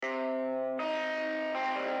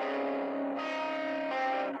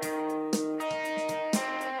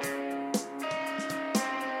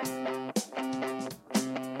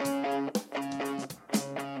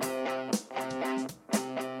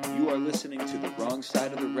the Wrong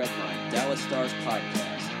Side of the Red Line Dallas Stars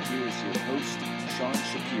podcast. Here is your host, Sean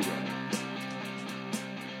Shapiro.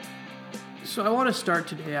 So I want to start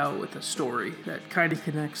today out with a story that kind of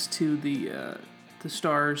connects to the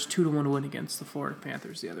Stars 2-1 win against the Florida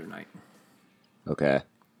Panthers the other night. Okay.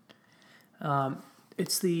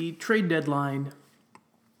 It's the trade deadline,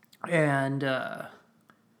 and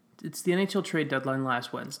it's the NHL trade deadline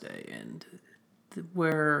last Wednesday, and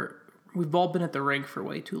where we've all been at the rink for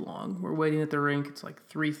way too long. We're waiting at the rink. It's like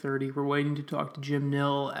 3:30. We're waiting to talk to Jim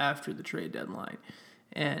Nill after the trade deadline.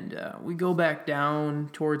 And we go back down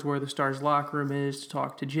towards where the Stars locker room is to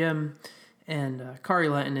talk to Jim. And Kari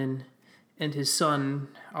Lehtonen and his son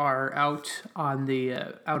are out on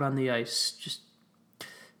the ice, just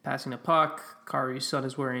passing a puck. Kari's son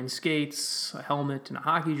is wearing skates, a helmet, and a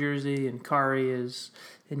hockey jersey, and Kari is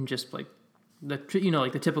in just like the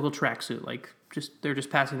typical tracksuit, they're just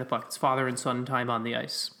passing the puck. It's father and son time on the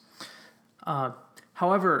ice.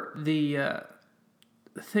 However, the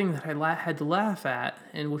thing that I had to laugh at,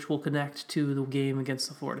 and which will connect to the game against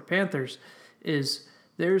the Florida Panthers, is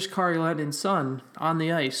there's Kari Lehtonen's son on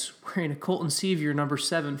the ice wearing a Colton Sevier number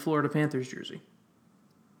 7 Florida Panthers jersey.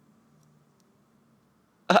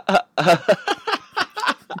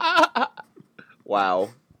 Wow.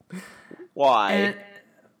 Why? And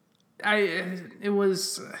I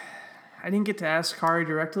didn't get to ask Kari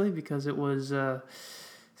directly because it was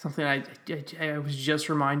something I was just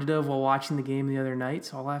reminded of while watching the game the other night,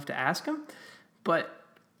 so I'll have to ask him. But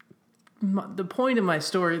the point of my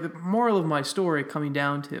story, the moral of my story coming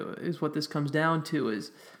down to is what this comes down to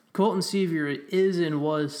is Colton Sevier is and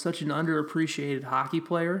was such an underappreciated hockey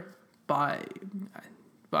player by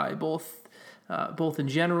both in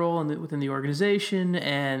general and within the organization,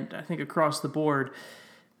 and I think across the board.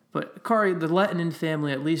 But Kari, the Lehtonen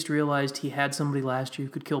family at least realized he had somebody last year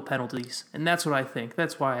who could kill penalties, and that's what I think.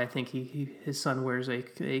 That's why I think his son wears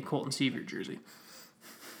a Colton Sevier jersey.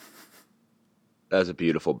 That was a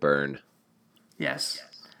beautiful burn. Yes.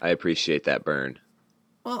 I appreciate that burn.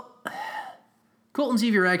 Well, Colton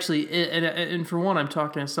Sevier actually, and for one, I'm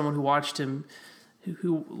talking to someone who watched him,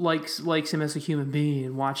 who likes him as a human being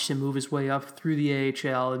and watched him move his way up through the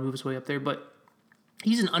AHL and move his way up there, but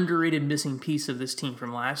he's an underrated missing piece of this team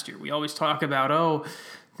from last year. We always talk about,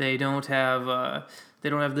 they don't have the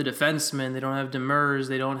defensemen, they don't have Demers,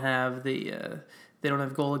 they don't have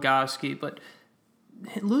Goligoski, but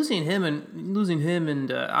losing him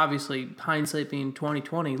and obviously hindsight being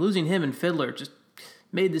 2020, losing him and Fiddler just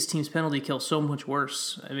made this team's penalty kill so much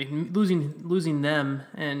worse. I mean, losing them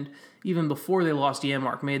and even before they lost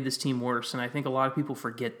Janmark made this team worse, and I think a lot of people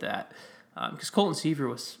forget that. Because Colton Sevier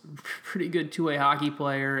was a pretty good two-way hockey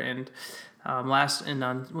player, and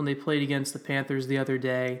when they played against the Panthers the other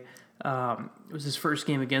day, it was his first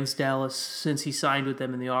game against Dallas since he signed with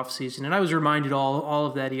them in the offseason. And I was reminded all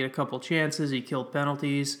of that. He had a couple chances, he killed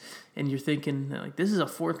penalties, and you're thinking, like, this is a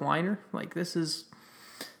fourth liner? Like, this is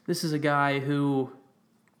a guy who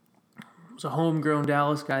was a homegrown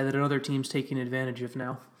Dallas guy that another team's taking advantage of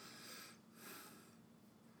now.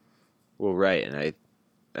 Well, right, and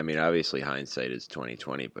I mean, obviously hindsight is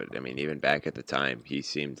 2020, but I mean, even back at the time, he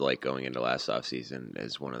seemed like going into last offseason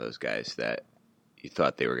as one of those guys that you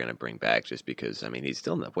thought they were going to bring back just because, I mean, he's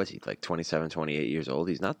still not, what's he, like 27, 28 years old?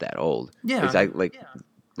 He's not that old. Yeah.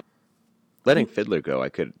 Letting Fiddler go, I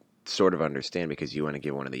could sort of understand because you want to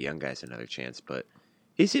give one of the young guys another chance, but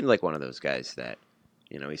he seemed like one of those guys that,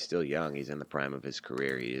 he's still young. He's in the prime of his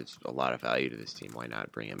career. He has a lot of value to this team. Why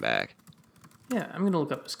not bring him back? Yeah, I'm going to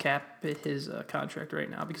look up his contract right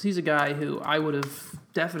now because he's a guy who I would have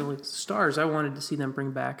definitely, Stars, I wanted to see them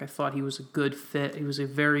bring back. I thought he was a good fit. He was a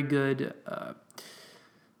very good,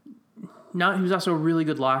 he was also a really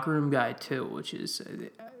good locker room guy too, which is,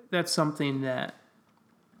 that's something that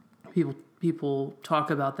people talk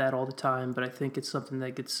about that all the time, but I think it's something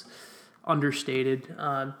that gets understated.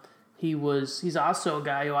 He's also a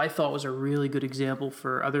guy who I thought was a really good example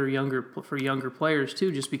for younger players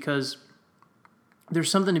too, just because there's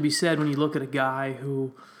something to be said when you look at a guy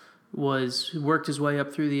who worked his way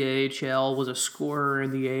up through the AHL, was a scorer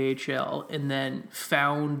in the AHL, and then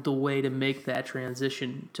found the way to make that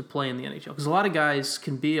transition to play in the NHL. Because a lot of guys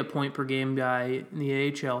can be a point-per-game guy in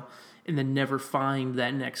the AHL and then never find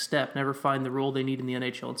that next step, never find the role they need in the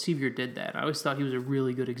NHL, and Sevier did that. I always thought he was a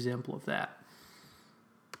really good example of that.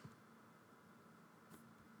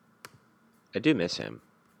 I do miss him.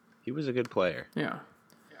 He was a good player. Yeah.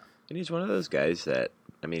 And he's one of those guys that,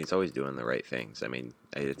 I mean, he's always doing the right things. I mean,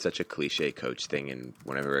 it's such a cliche coach thing, and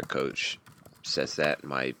whenever a coach says that,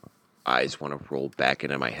 my eyes want to roll back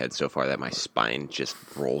into my head so far that my spine just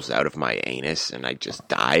rolls out of my anus and I just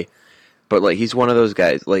die. But like he's one of those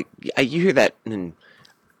guys. Like you hear that.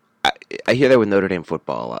 I hear that with Notre Dame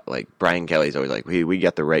football a lot. Like Brian Kelly's always like, we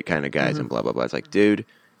got the right kind of guys and blah blah blah. It's like, dude,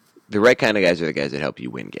 the right kind of guys are the guys that help you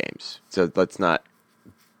win games. So let's not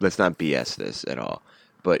BS this at all.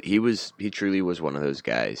 But he truly was one of those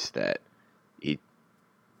guys that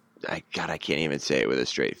I can't even say it with a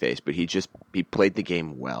straight face, but he played the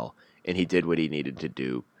game well, and he did what he needed to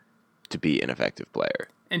do to be an effective player.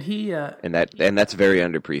 And he and that's very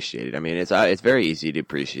underappreciated. I mean, it's very easy to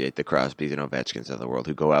appreciate the Crosbys and Ovechkins of the world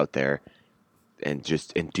who go out there and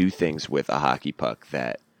do things with a hockey puck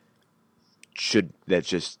that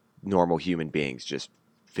just normal human beings just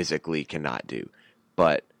physically cannot do.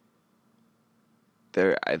 But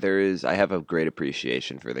I have a great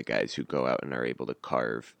appreciation for the guys who go out and are able to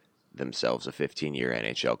carve themselves a 15-year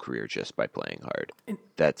NHL career just by playing hard.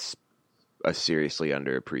 That's a seriously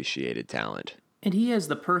underappreciated talent. And he has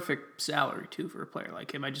the perfect salary too for a player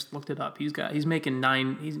like him. I just looked it up. He's making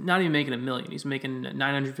he's not even making $1 million. He's making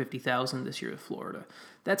 $950,000 this year with Florida.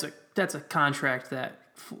 That's a contract that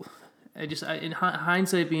in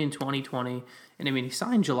hindsight being 2020, and I mean he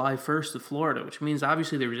signed July 1st to Florida, which means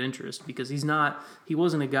obviously there was interest because he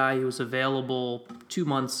wasn't a guy who was available 2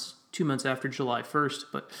 months after July 1st,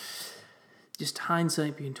 but just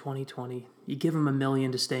hindsight being 2020, you give him $1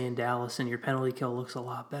 million to stay in Dallas and your penalty kill looks a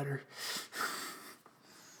lot better.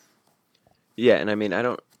 Yeah, and I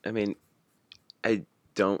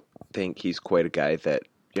don't think he's quite a guy that,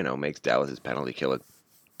 makes Dallas's penalty kill a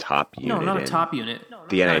top unit. No, not a top unit.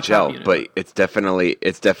 The NHL, but it's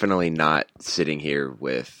definitely not sitting here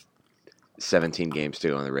with 17 games to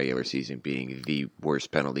go in the regular season being the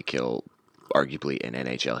worst penalty kill arguably in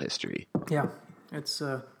NHL history. Yeah. It's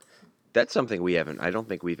That's something I don't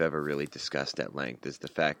think we've ever really discussed at length, is the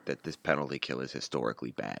fact that this penalty kill is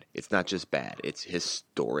historically bad. It's not just bad, it's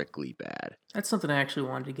historically bad. That's something I actually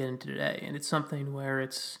wanted to get into today, and it's something where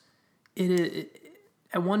it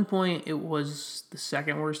at one point it was the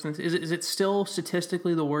second worst. Is it still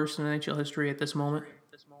statistically the worst in NHL history at this moment?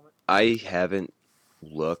 I haven't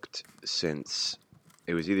looked since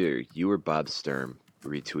it was either you or Bob Sturm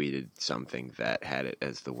retweeted something that had it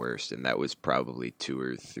as the worst, and that was probably 2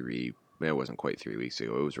 or 3. It wasn't quite 3 weeks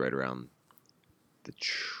ago. It was right around it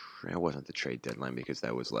wasn't the trade deadline because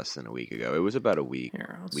that was less than a week ago. It was about a week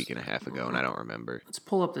and a half ago, and I don't remember. Let's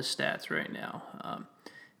pull up the stats right now.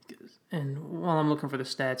 And while I'm looking for the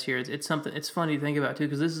stats here, it's something. It's funny to think about too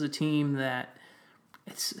because this is a team that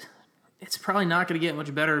it's probably not going to get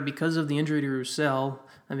much better because of the injury to Roussel.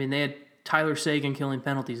 I mean, they had Tyler Seguin killing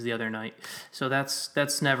penalties the other night, so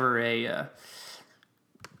that's never a.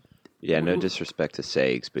 Yeah, no disrespect to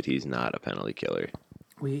Sags, but he's not a penalty killer.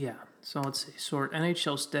 So let's see. Sort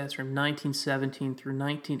NHL stats from 1917 through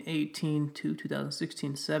 1918 to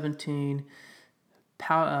 2016-17.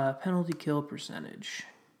 Penalty kill percentage.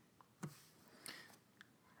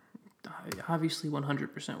 Obviously,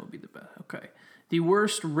 100% would be the best. Okay. The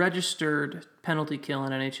worst registered penalty kill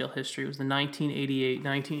in NHL history was the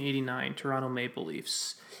 1988-1989 Toronto Maple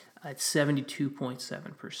Leafs at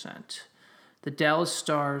 72.7%. The Dallas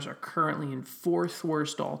Stars are currently in fourth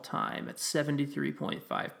worst all time at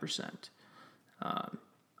 73.5%.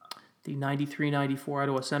 The 93-94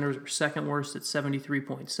 Ottawa Senators were second worst at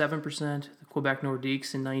 73.7%. The Quebec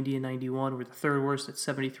Nordiques in 90 and 91 were the third worst at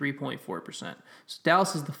 73.4%. So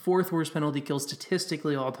Dallas is the fourth worst penalty kill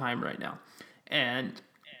statistically all time right now. And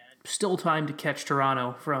still time to catch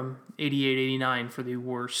Toronto from 88-89 for the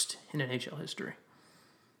worst in NHL history.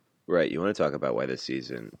 Right. You want to talk about why this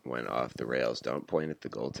season went off the rails. Don't point at the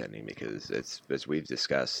goaltending because it's, as we've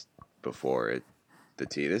discussed before,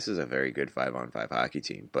 this is a very good 5-on-5 hockey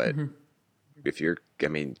team. But if an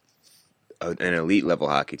elite level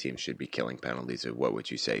hockey team should be killing penalties at, what would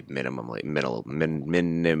you say, minimally?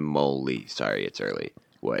 Sorry, it's early.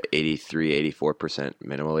 What, 83, 84%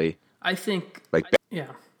 minimally? I think,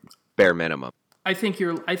 bare minimum. I think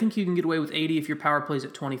you can get away with 80 if your power play's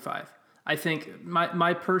at 25. I think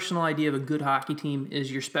my personal idea of a good hockey team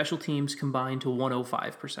is your special teams combined to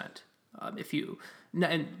 105%.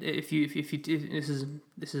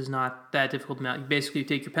 This is not that difficult to math. Basically, you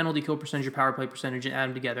take your penalty kill percentage, your power play percentage, and add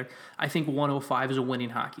them together. I think 105 is a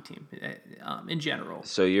winning hockey team in general.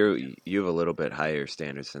 So you have a little bit higher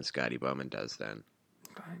standards than Scotty Bowman does then.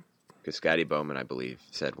 Because Scotty Bowman, I believe,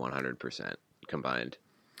 said 100% combined.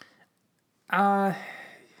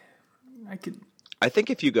 I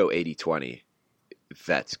think if you go 80-20,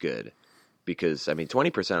 that's good. Because,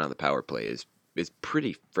 20% on the power play is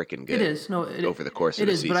pretty freaking good. It is. Over the course of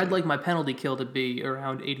the season. It is, but I'd like my penalty kill to be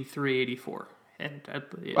around 83, 84. And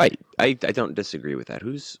I don't disagree with that.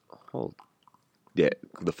 Yeah,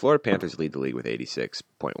 the Florida Panthers lead the league with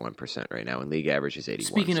 86.1% right now, and league average is 81.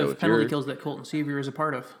 Speaking So of if penalty you're, kills that Colton Seaver is a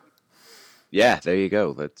part of. yeah, there you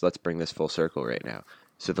go. Let's bring this full circle right now.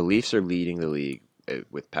 So the Leafs are leading the league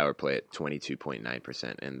with power play at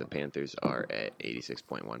 22.9%, and the Panthers are at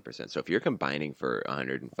 86.1%. So if you're combining for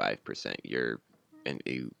 105%, you're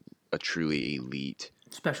a truly elite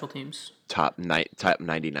Special teams. top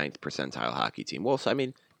 99th percentile hockey team. Well, so, I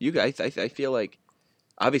mean, you guys, I feel like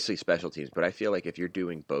obviously special teams, but I feel like if you're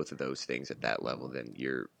doing both of those things at that level, then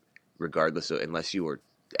you're regardless of unless you were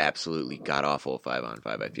absolutely god awful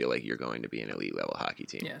 5-on-5, I feel like you're going to be an elite level hockey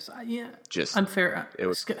team. Yes, Just unfair. it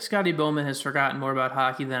was Scotty Bowman has forgotten more about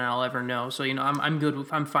hockey than I'll ever know. So I'm good.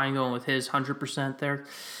 I'm fine going with his 100% there.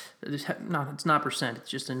 It's not percent. It's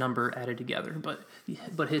just a number added together.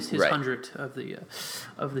 But his Right. 100 of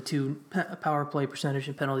the two power play percentage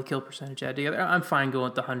and penalty kill percentage added together. I'm fine going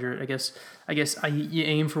with the 100. I guess you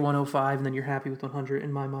aim for 105 and then you're happy with 100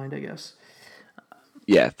 in my mind. I guess.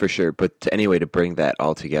 Yeah, for sure. But anyway, to bring that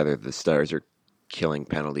all together, the Stars are killing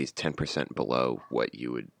penalties 10% below what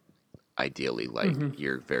you would ideally like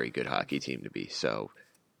your very good hockey team to be. So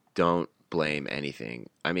don't blame anything.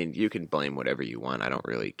 I mean, you can blame whatever you want. I don't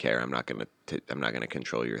really care. I'm not going to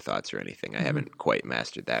control your thoughts or anything. I haven't quite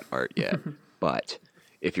mastered that art yet. But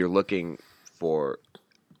if you're looking for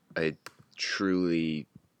a truly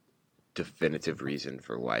definitive reason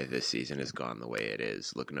for why this season has gone the way it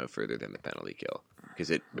is, look no further than the penalty kill.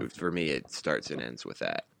 Because for me, it starts and ends with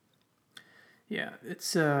that. Yeah,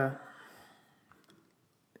 it's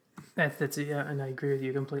that's yeah, and I agree with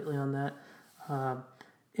you completely on that.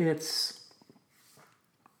 It's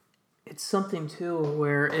something too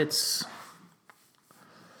where it's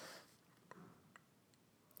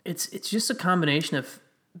just a combination of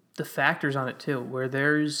the factors on it too, where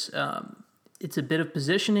there's it's a bit of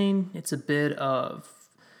positioning, it's a bit of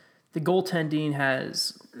the goaltending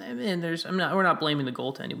has. I mean, we're not blaming the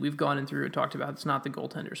goaltending. We've gone in through and talked about it's not the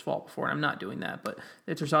goaltender's fault before, and I'm not doing that. But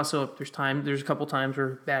there's a couple times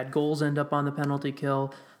where bad goals end up on the penalty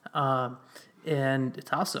kill. And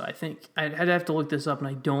it's also, I think, I'd have to look this up, and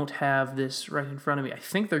I don't have this right in front of me. I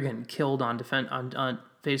think they're getting killed on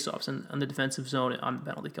faceoffs and on the defensive zone on the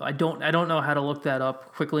penalty kill. I don't know how to look that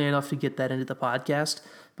up quickly enough to get that into the podcast,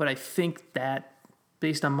 but I think that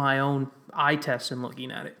based on my own eye test and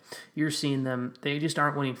looking at it, you're seeing them. They just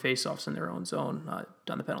aren't winning faceoffs in their own zone on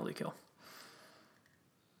the penalty kill.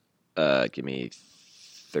 Give me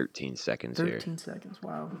 13 seconds here. 13 seconds.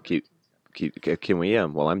 Wow. Can we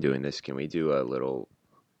while I'm doing this, can we do a little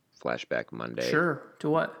flashback Monday? Sure. To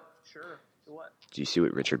what? Do you see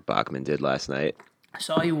what Richard Bachman did last night? I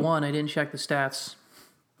saw he won. I didn't check the stats.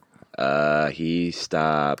 He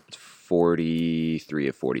stopped 43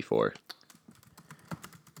 of 44.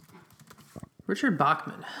 Richard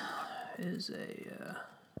Bachman is a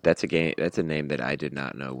That's a name that I did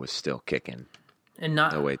not know was still kicking. and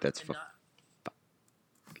not Oh wait, that's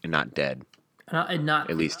and not dead. and not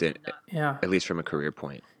At least from a career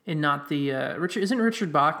point. and not the Richard. Isn't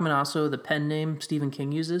Richard Bachman also the pen name Stephen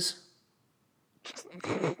King uses?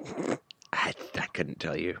 I couldn't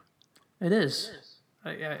tell you. It is.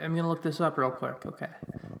 I'm going to look this up real quick. Okay.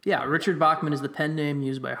 Yeah, Richard Bachman is the pen name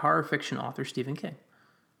used by horror fiction author Stephen King.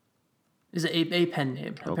 Is a pen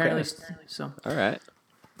name apparently? So. All right.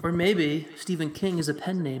 Or maybe Stephen King is a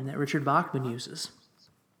pen name that Richard Bachman uses.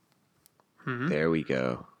 There we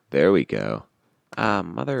go.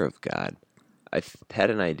 Mother of God. I had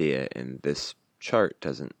an idea, and this chart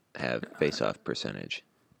doesn't have face-off percentage.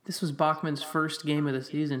 This was Bachman's first game of the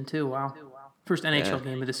season too. Wow. First NHL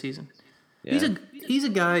game of the season. Yeah. He's a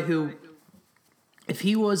guy who, if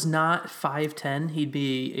he was not 5'10", he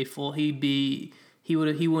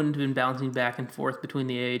wouldn't have been bouncing back and forth between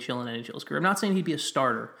the AHL and NHL's career. I'm not saying he'd be a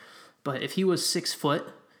starter, but if he was 6 foot,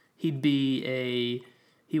 he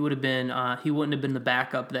wouldn't have been the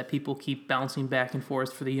backup that people keep bouncing back and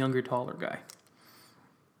forth for the younger, taller guy.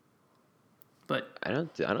 But I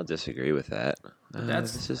don't disagree with that.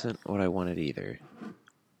 This isn't what I wanted either.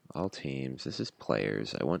 All teams. This is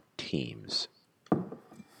players. I want teams.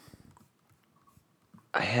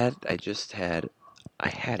 I had it,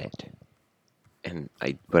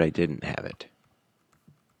 but I didn't have it.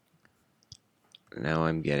 Now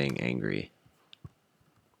I'm getting angry.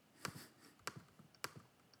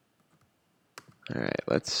 All right,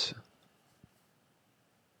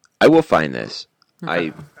 I will find this.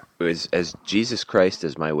 Okay. As Jesus Christ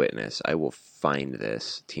is my witness, I will find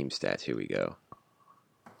this team stats. Here we go.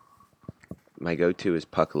 My go-to is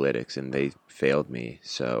Puckalytics, and they failed me.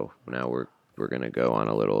 So now we're gonna go on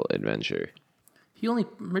a little adventure.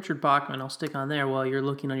 Richard Bachman, I'll stick on there while you're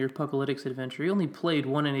looking on your Puckalytics adventure. He only played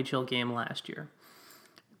one NHL game last year.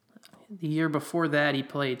 The year before that, he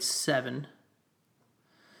played 7.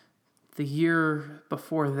 The year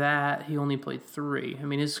before that, he only played 3. I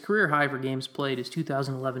mean, his career high for games played is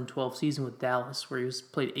 2011-12 season with Dallas, where he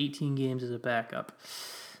played 18 games as a backup.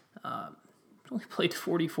 Only played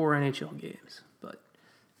 44 NHL games, but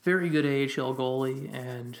very good AHL goalie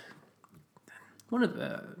and one of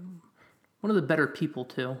the better people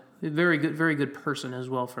too. A very good person as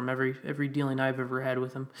well. From every dealing I've ever had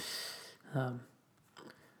with him,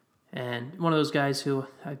 and one of those guys who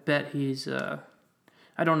I bet he's.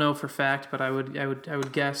 I don't know for fact, but I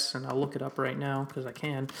would guess, and I'll look it up right now because I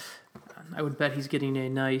can. I would bet he's getting a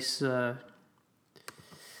nice AHL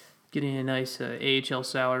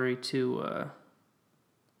salary to.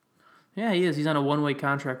 Yeah, he is. He's on a one-way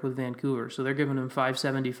contract with Vancouver, so they're giving him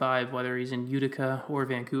 $575 whether he's in Utica or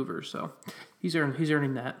Vancouver. So he's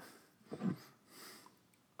earning that.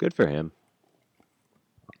 Good for him.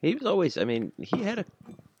 He was always. I mean, he had a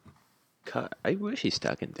cut. I wish he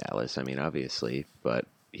stuck in Dallas. I mean, obviously, but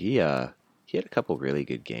he had a couple really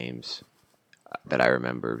good games that I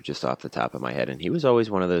remember just off the top of my head, and he was always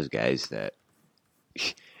one of those guys that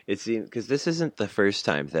it seemed, because this isn't the first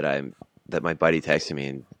time that my buddy texted me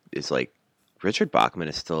and is like, Richard Bachman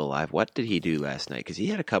is still alive. What did he do last night? Because he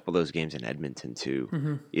had a couple of those games in Edmonton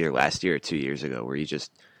too, either last year or 2 years ago, where he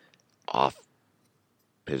just off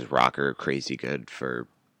his rocker, crazy good for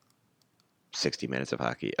 60 minutes of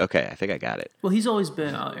hockey. Okay, I think I got it. Well, he's always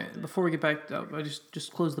been. Before we get back, I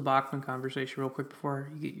just close the Bachman conversation real quick before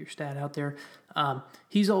you get your stat out there.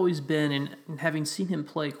 He's always been, and having seen him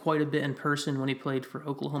play quite a bit in person when he played for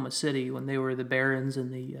Oklahoma City when they were the Barons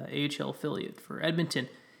and the AHL affiliate for Edmonton.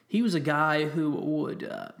 He was a guy who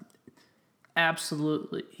would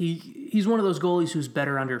absolutely. He's one of those goalies who's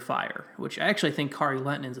better under fire, which I actually think Kari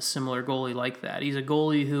Lehtonen's a similar goalie like that. He's a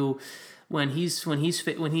goalie who, when he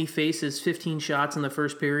faces 15 shots in the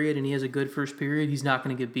first period and he has a good first period, he's not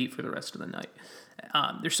going to get beat for the rest of the night.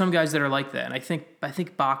 There's some guys that are like that, and I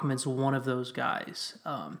think Bachman's one of those guys.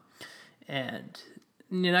 And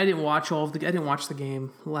I didn't watch the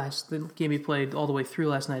game the game he played all the way through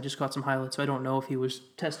last night. I just caught some highlights, so I don't know if he was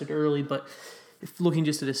tested early, but if looking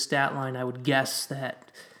just at his stat line, I would guess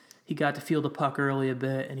that he got to feel the puck early a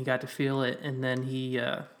bit, and he got to feel it, and then he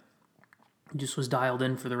just was dialed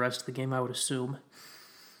in for the rest of the game, I would assume.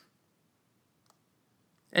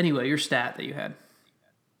 Anyway, your stat that you had.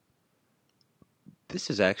 This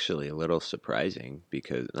is actually a little surprising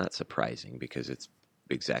because it's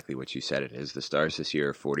exactly what you said it is. The Stars this year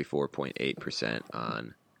are 44.8%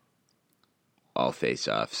 on all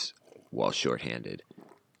faceoffs while shorthanded,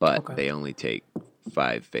 but they only take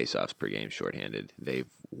 5 faceoffs per game shorthanded. They've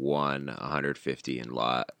won 150 and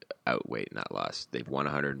not lost. They've won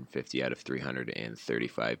 150 out of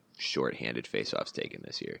 335 shorthanded faceoffs taken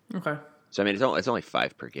this year. Okay. So I mean, it's only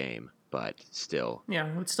 5 per game, but still. Yeah,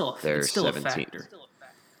 it's still they're a factor.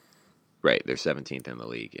 Right, they're 17th in the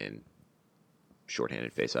league in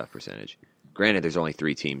shorthanded faceoff percentage. Granted, there's only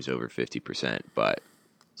 3 teams over 50%, but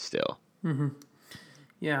still. Mm-hmm.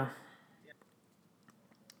 Yeah.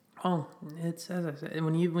 Oh, it's, as I said,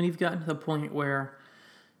 when you've gotten to the point where,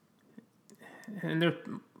 and they're,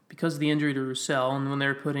 because of the injury to Roussel, and when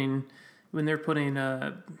they're putting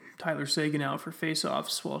Tyler Seguin out for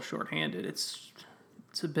faceoffs while shorthanded, it's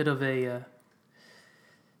a bit of a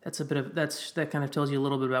that kind of tells you a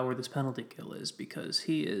little bit about where this penalty kill is, because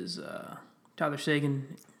he is Tyler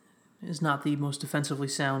Seguin is not the most defensively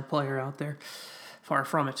sound player out there, far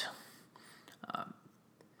from it.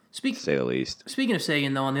 To say the least. Speaking of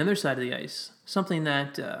Seguin, though, on the other side of the ice, something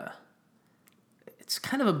that it's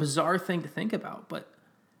kind of a bizarre thing to think about, but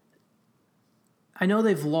I know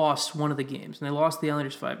they've lost one of the games, and they lost the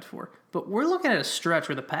Islanders 5-4, but we're looking at a stretch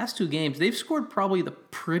where the past 2 games, they've scored probably the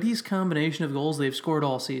prettiest combination of goals they've scored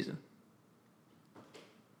all season.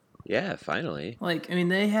 Yeah, finally. Like, I mean,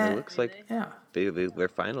 they had... It looks like they're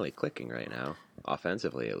finally clicking right now,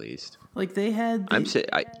 offensively at least. Like, they had...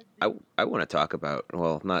 I want to talk about,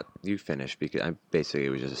 well, not you finish, because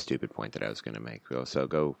it was just a stupid point that I was going to make. So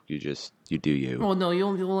go, you do you. Well, no,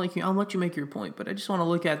 I'll let you make your point, but I just want to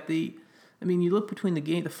look at you look between the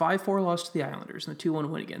 5-4 loss to the Islanders and the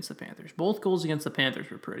 2-1 win against the Panthers. Both goals against the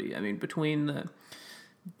Panthers were pretty. I mean, between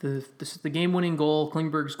the game-winning goal,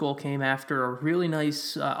 Klingberg's goal came after a really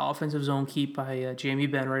nice offensive zone keep by Jamie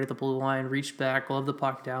Benn right at the blue line, reached back, gloved the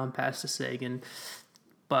puck down, passed to Seguin,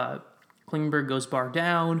 but Klingberg goes bar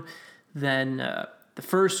down. Then the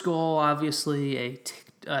first goal, obviously a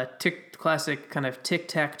classic kind of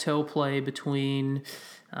tic-tac-toe play between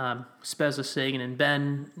Spezza, Seguin, and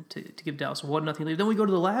Ben to give Dallas a 1-0 lead. Then we go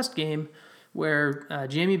to the last game where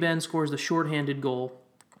Jamie Benn scores the shorthanded goal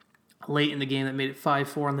late in the game that made it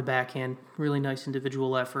 5-4 on the backhand. Really nice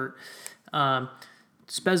individual effort.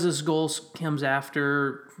 Speza's goal comes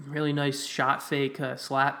after really nice shot fake,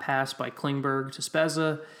 slap pass by Klingberg to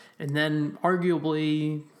Spezza. And then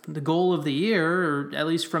arguably the goal of the year, or at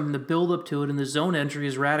least from the build-up to it in the zone entry,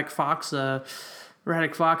 is Radek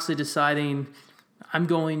Faksa deciding, I'm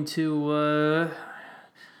going to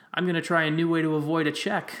try a new way to avoid a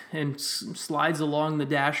check, and slides along the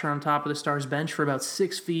dasher on top of the Stars bench for about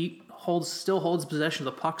 6 feet, still holds possession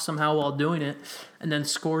of the puck somehow while doing it, and then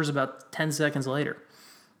scores about 10 seconds later.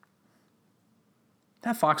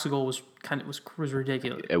 That Faksa goal was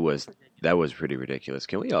ridiculous. That was pretty ridiculous.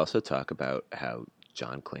 Can we also talk about how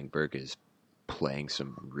John Klingberg is playing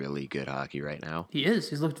some really good hockey right now? He is.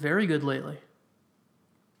 He's looked very good lately.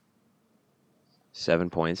 7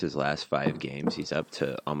 points his last 5 games. He's up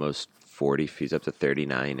to almost 40. He's up to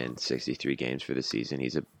 39 in 63 games for the season.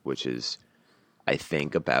 Which is, I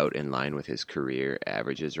think, about in line with his career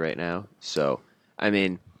averages right now. So, I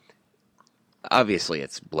mean, obviously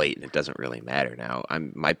it's blatant. It doesn't really matter now.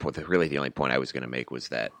 Really the only point I was going to make was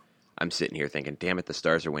that I'm sitting here thinking, damn it, the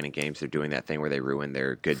Stars are winning games. They're doing that thing where they ruin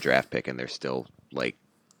their good draft pick and they're still like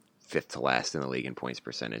 5th to last in the league in points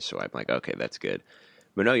percentage. So I'm like, okay, that's good.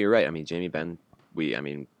 But no, you're right. I mean, Jamie Benn, we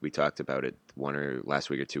talked about it last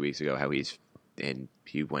week or 2 weeks ago, how he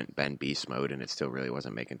went Ben Beast mode and it still really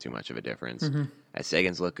wasn't making too much of a difference. Mm-hmm. As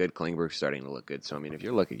Sagan's look good, Klingberg's starting to look good. So I mean, if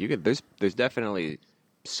you're looking, there's definitely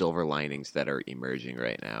silver linings that are emerging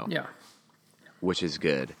right now. Yeah. Which is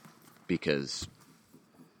good because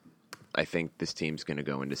I think this team's going to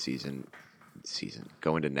go into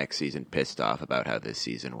next season pissed off about how this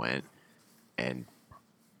season went, and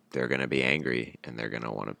they're going to be angry and they're going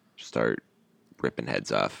to want to start ripping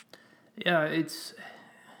heads off. Yeah, it's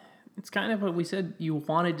kind of what we said you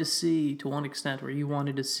wanted to see to one extent, where you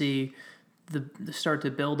wanted to see the start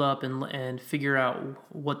to build up and figure out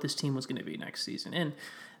what this team was going to be next season. And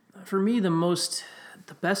for me, the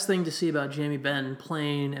best thing to see about Jamie Benn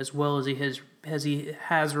playing as well as he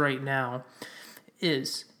has right now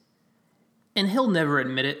is, and he'll never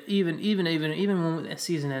admit it, even when the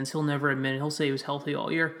season ends, he'll never admit it. He'll say he was healthy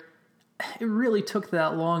all year. It really took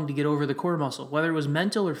that long to get over the core muscle, whether it was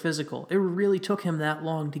mental or physical. It really took him that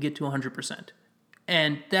long to get to 100%.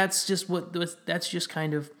 And that's just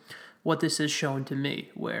kind of what this has shown to me,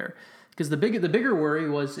 because the bigger worry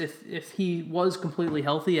was if he was completely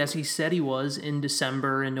healthy, as he said he was in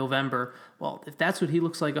December and November. Well, if that's what he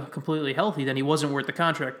looks like completely healthy, then he wasn't worth the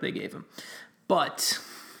contract they gave him. But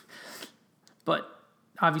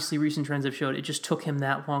obviously recent trends have showed it just took him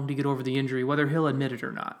that long to get over the injury, whether he'll admit it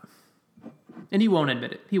or not. And he won't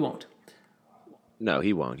admit it. He won't. No,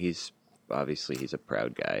 he won't. He's a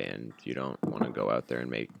proud guy, and you don't want to go out there and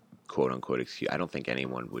make quote unquote excuse. I don't think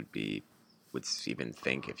anyone would even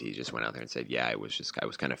think if he just went out there and said, "Yeah, I was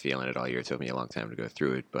kind of feeling it all year. It took me a long time to go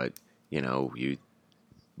through it." But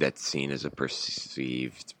that's seen as a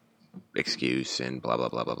perceived excuse and blah blah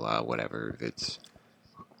blah blah blah. Whatever. It's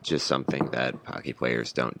just something that hockey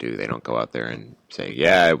players don't do. They don't go out there and say,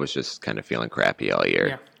 "Yeah, I was just kind of feeling crappy all year."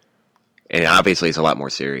 Yeah. And obviously, it's a lot more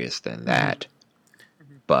serious than that.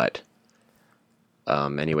 Mm-hmm. But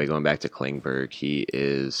anyway, going back to Klingberg, he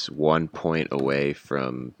is 1 point away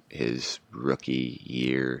from his rookie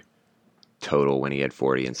year total when he had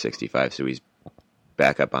 40 and 65. So he's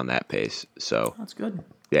back up on that pace. So that's good.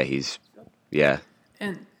 Yeah,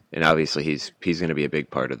 And obviously, he's going to be a big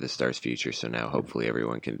part of the Stars' future. So now, hopefully,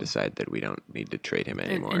 everyone can decide that we don't need to trade him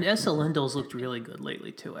anymore. And Esa Lindell's looked really good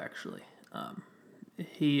lately too. Actually,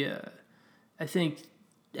 I think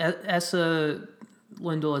Esa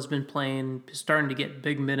Lindell has been starting to get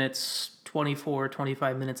big minutes, 24,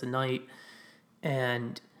 25 minutes a night,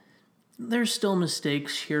 and there's still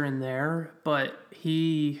mistakes here and there, but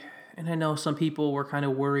and I know some people were kind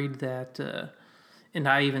of worried that, and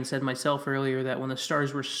I even said myself earlier that when the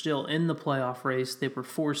Stars were still in the playoff race,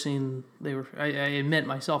 I admit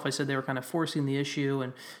myself, I said they were kind of forcing the issue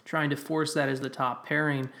and trying to force that as the top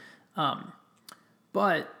pairing,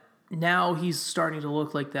 but now he's starting to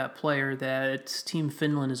look like that player that Team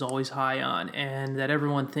Finland is always high on and that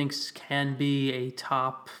everyone thinks can be a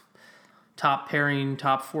top pairing,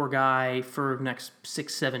 top 4 guy for the next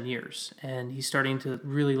 6-7 years. And he's starting to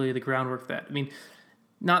really lay the groundwork for that. I mean,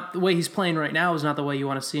 not the way he's playing right now is not the way you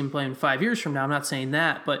want to see him playing 5 years from now. I'm not saying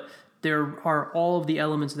that, but there are all of the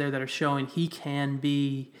elements there that are showing he can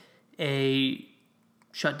be a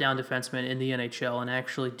shutdown defenseman in the NHL and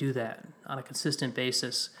actually do that on a consistent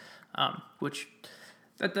basis. Which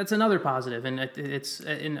That's another positive, and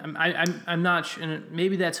I'm not sure, and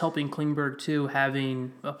maybe that's helping Klingberg too,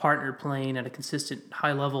 having a partner playing at a consistent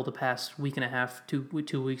high level the past week and a half, 2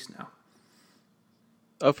 weeks now.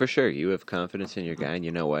 Oh, for sure. You have confidence in your guy, and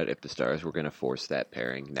you know what? If the Stars were going to force that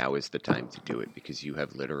pairing, now is the time to do it because you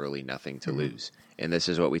have literally nothing to lose. And this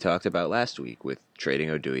is what we talked about last week with trading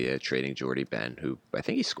Oduya, trading Jordy Ben, who I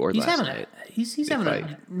think he scored last night. He's having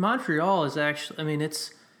a Montreal is actually. I mean,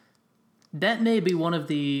 that may be one of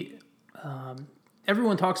the.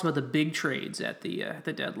 Everyone talks about the big trades at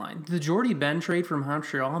the deadline. The Jordy Ben trade from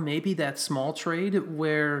Montreal, maybe that small trade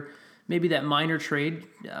where. Maybe that minor trade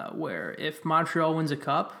where if Montreal wins a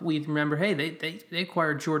cup, we remember, hey, they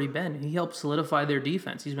acquired Jordy Ben. He helped solidify their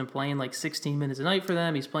defense. He's been playing like 16 minutes a night for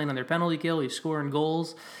them. He's playing on their penalty kill. He's scoring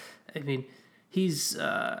goals. I mean, he's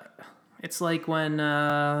it's like when,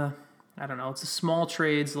 I don't know, it's the small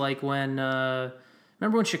trades like when,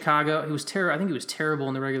 remember when Chicago, I think he was terrible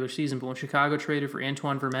in the regular season, but when Chicago traded for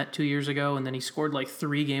Antoine Vermette 2 years ago and then he scored like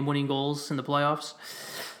 3 game-winning goals in the playoffs?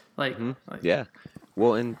 Yeah.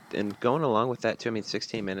 Well, and going along with that, too, I mean,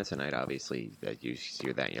 16 minutes a night, obviously, that you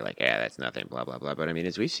hear that and you're like, yeah, that's nothing, blah, blah, blah. But, I mean,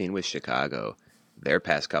 as we've seen with Chicago, their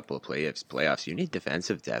past couple of playoffs, you need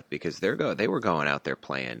defensive depth because they were going out there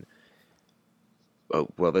playing. Oh,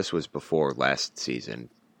 well, this was before last season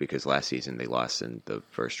because last season they lost in the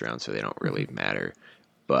first round, so they don't really matter.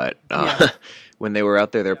 But when they were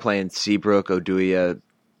out there, they're playing Seabrook, Oduya,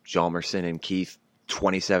 Hjalmarsson, and Keith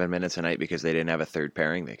 27 minutes a night because they didn't have a third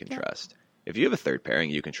pairing they can trust. If you have a third pairing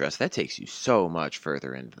you can trust, that takes you so much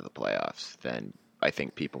further into the playoffs than I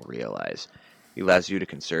think people realize. It allows you to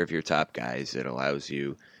conserve your top guys. It allows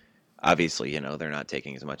you, obviously, they're not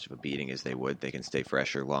taking as much of a beating as they would. They can stay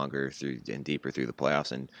fresher, longer through and deeper through the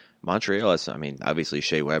playoffs. And Montreal is, obviously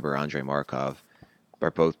Shea Weber, Andrei Markov are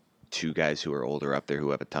both two guys who are older up there who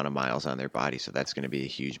have a ton of miles on their body. So that's going to be a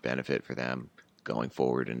huge benefit for them going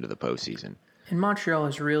forward into the postseason. And Montreal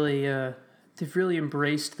has really, they've really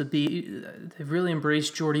embraced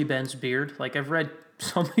Jordy Ben's beard. Like I've read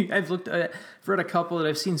I've read a couple that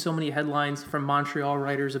I've seen so many headlines from Montreal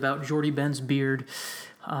writers about Jordy Ben's beard,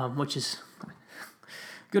 which is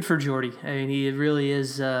good for Jordy. I mean, he really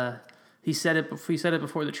is. He said it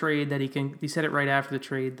before the trade that he said it right after the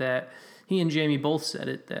trade that he and Jamie both said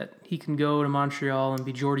it that he can go to Montreal and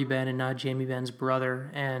be Jordy Ben and not Jamie Ben's brother,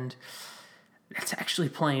 and that's actually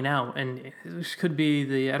playing out, and this could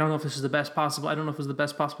be I don't know if this is the best possible. I don't know if it was the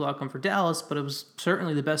best possible outcome for Dallas, but it was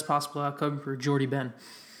certainly the best possible outcome for Jordy Ben.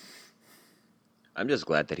 I'm just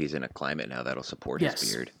glad that he's in a climate now that'll support his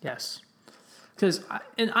beard. Yes, because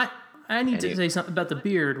I need to say something about the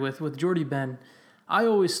beard with Jordy Ben. I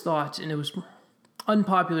always thought, and it was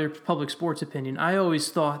unpopular public sports opinion, I always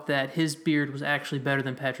thought that his beard was actually better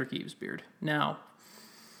than Patrick Eaves' beard. Now,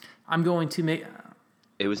 I'm going to make.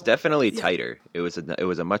 It was definitely tighter. It was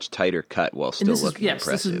a much tighter cut while still looking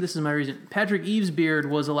impressive. This is my reason. Patrick Eaves'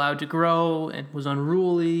 beard was allowed to grow and was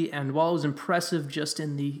unruly, and while it was impressive just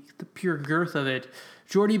in the pure girth of it,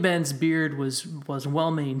 Jordy Ben's beard was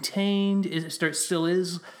well maintained. It still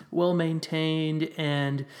is well maintained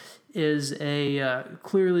and is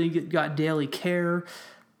clearly got daily care.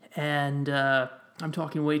 And I'm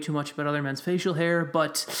talking way too much about other men's facial hair,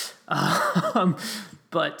 but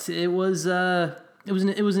it was. It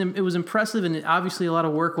was impressive, and obviously a lot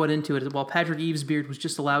of work went into it. While Patrick Eaves' beard was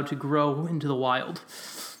just allowed to grow into the wild.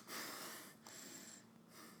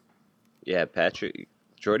 Yeah,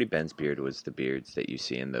 Jordy Ben's beard was the beards that you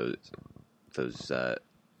see in those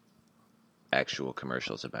actual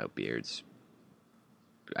commercials about beards.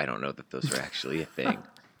 I don't know that those are actually a thing,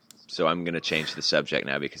 so I'm going to change the subject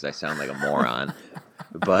now because I sound like a moron.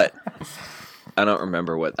 But I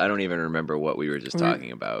don't even remember what we were just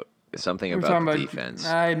talking about. Something about the defense.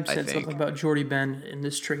 I said something about Jordy Ben and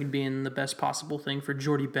this trade being the best possible thing for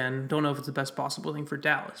Jordy Ben. Don't know if it's the best possible thing for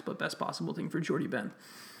Dallas, but best possible thing for Jordy Ben.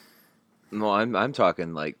 No, I'm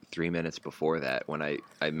talking like 3 minutes before that when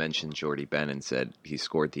I mentioned Jordy Ben and said he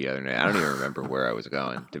scored the other night. I don't even remember where I was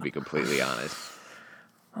going, to be completely honest.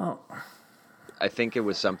 Oh. I think it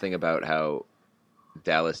was something about how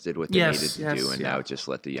Dallas did what they needed to do and now just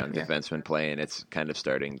let the young defensemen play, and it's kind of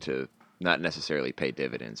starting to not necessarily pay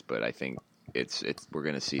dividends, but I think we're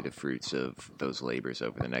going to see the fruits of those labors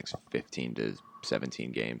over the next 15 to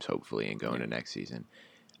 17 games, hopefully, and go into next season.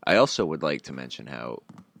 I also would like to mention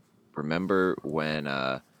remember when,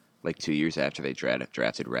 2 years after they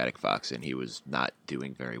drafted Radek Fox, and he was not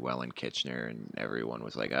doing very well in Kitchener, and everyone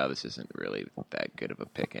was like, oh, this isn't really that good of a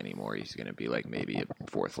pick anymore. He's going to be like maybe a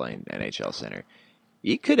fourth-line NHL center.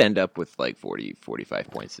 He could end up with like 40, 45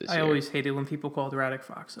 points this year. I always hated when people called Radek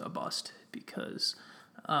Fox a bust because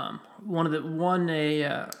One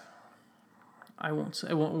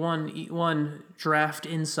draft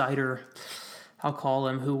insider, I'll call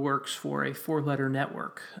him, who works for a 4-letter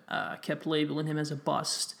network, kept labeling him as a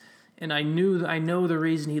bust. And I know the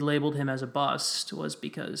reason he labeled him as a bust was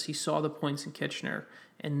because he saw the points in Kitchener,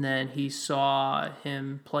 and then he saw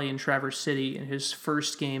him play in Traverse City in his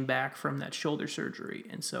first game back from that shoulder surgery.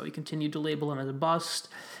 And so he continued to label him as a bust.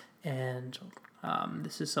 And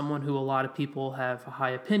this is someone who a lot of people have a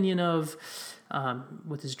high opinion of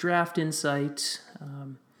with his draft insight.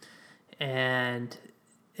 And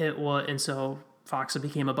so Faksa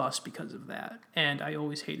became a bust because of that. And I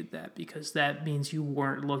always hated that because that means you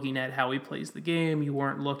weren't looking at how he plays the game. You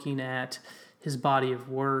weren't looking at his body of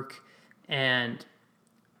work. And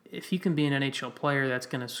if you can be an NHL player that's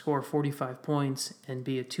going to score 45 points and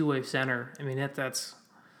be a two-way center, I mean,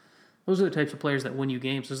 those are the types of players that win you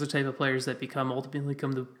games. Those are the type of players that ultimately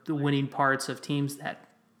become the winning parts of teams that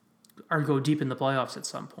go deep in the playoffs at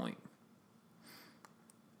some point.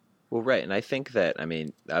 Well, right, and I think that, I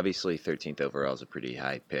mean, obviously 13th overall is a pretty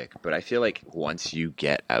high pick, but I feel like once you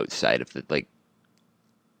get outside of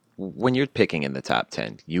when you're picking in the top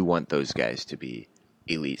 10, you want those guys to be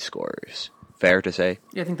elite scorers. Fair to say?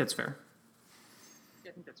 Yeah, I think that's fair.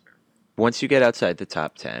 Once you get outside the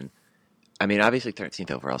top 10, I mean, obviously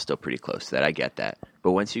 13th overall is still pretty close to that, I get that,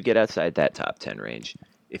 but once you get outside that top 10 range,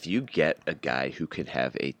 if you get a guy who could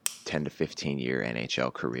have a 10 to 15 year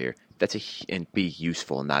NHL career, and be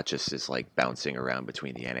useful, not just as like bouncing around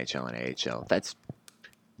between the NHL and AHL.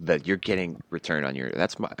 That you're getting return on your.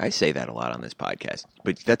 I say that a lot on this podcast,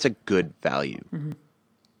 but that's a good value. Mm-hmm.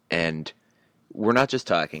 And we're not just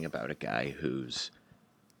talking about a guy who's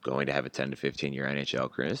going to have a 10 to 15 year NHL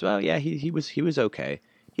career. Well, yeah, he was okay.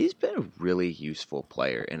 He's been a really useful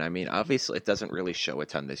player, and I mean, obviously, it doesn't really show a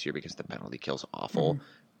ton this year because the penalty kill's awful. Mm-hmm.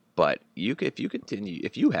 But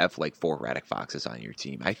if you have like 4 Radek Foxes on your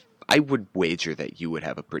team, I would wager that you would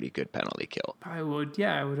have a pretty good penalty kill. I would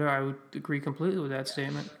agree completely with that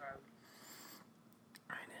statement.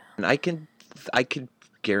 And I can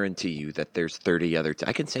guarantee you that there's 30 other.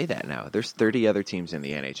 I can say that now. There's 30 other teams in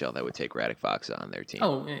the NHL that would take Radek Fox on their team.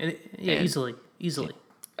 Oh, yeah, easily.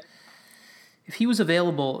 If he was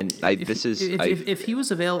available, if he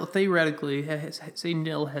was available, theoretically, say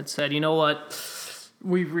Nil had said, you know what?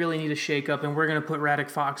 We really need a shakeup, and we're going to put Radek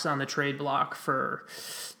Fox on the trade block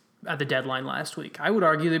at the deadline last week. I would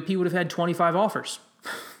argue that he would have had 25 offers.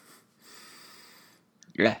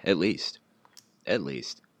 Yeah, at least.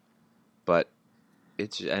 But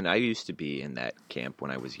and I used to be in that camp when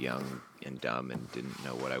I was young and dumb and didn't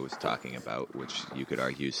know what I was talking about, which you could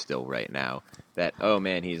argue is still right now. That, oh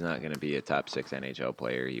man, he's not going to be a top 6 NHL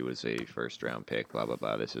player. He was a first round pick, blah, blah,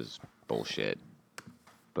 blah. This is bullshit.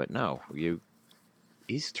 But no,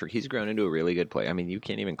 he's grown into a really good player. I mean, you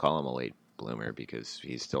can't even call him a late bloomer because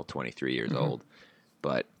he's still 23 years old.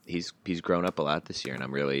 But he's grown up a lot this year, and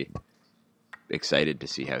I'm really excited to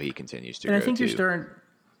see how he continues to grow. And I think too. You're starting.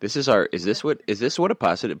 Is this what a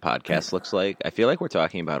positive podcast looks like? I feel like we're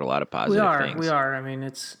talking about a lot of positive things. We are. I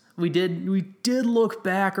mean, we did look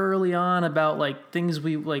back early on about like things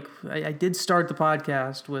we like. I did start the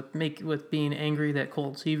podcast with being angry that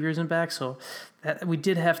Colt Sevier isn't back, so that we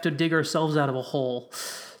did have to dig ourselves out of a hole.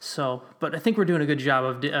 So, but I think we're doing a good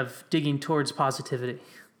job of digging towards positivity.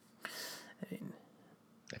 I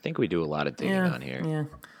think we do a lot of digging on here. Yeah.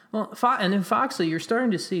 Well, and then Foxley, you're starting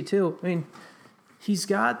to see too. I mean, he's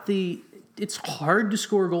got it's hard to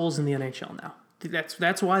score goals in the NHL now.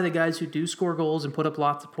 That's why the guys who do score goals and put up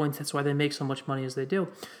lots of points, that's why they make so much money as they do.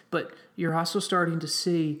 But you're also starting to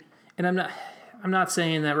see, and I'm not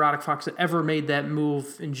saying that Radek Fox ever made that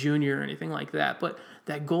move in junior or anything like that, but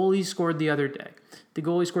that goal he scored the other day,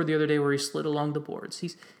 where he slid along the boards,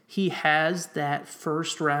 he has that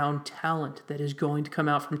first round talent that is going to come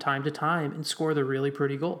out from time to time and score the really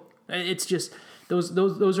pretty goal. It's just those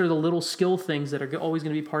are the little skill things that are always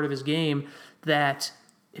going to be part of his game. That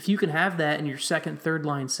if you can have that in your second, third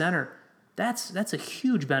line center, that's a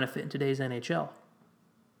huge benefit in today's NHL.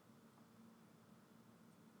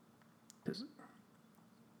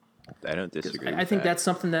 I don't disagree. I think that's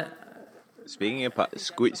something that. Speaking of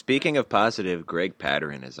positive, Greg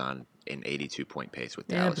Patterin is on an 82-point pace with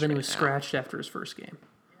Dallas. Yeah, but then he was scratched after his first game.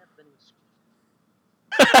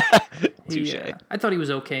 Touche. I thought he was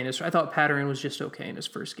okay I thought Patterin was just okay in his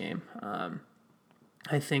first game. I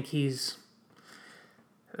think I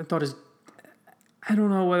don't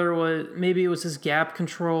know whether it was, maybe it was his gap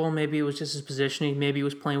control, maybe it was just his positioning, maybe he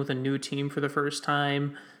was playing with a new team for the first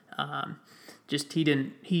time. I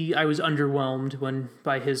was underwhelmed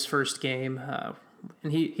by his first game.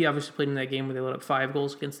 And he obviously played in that game where they let up 5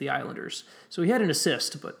 goals against the Islanders. So he had an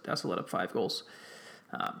assist, but also let up 5 goals.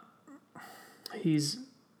 I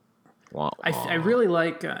really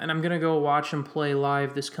like, and I'm going to go watch him play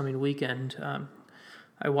live this coming weekend.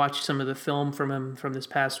 I watched some of the film from him from this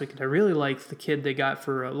past weekend. I really liked the kid they got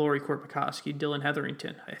for Laurie Korpikoski, Dylan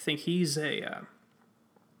Hetherington. I think he's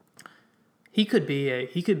he could be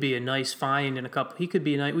a nice find in a couple. We could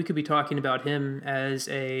be talking about him as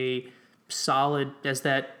a solid, as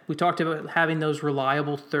that we talked about having those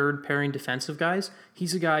reliable third pairing defensive guys.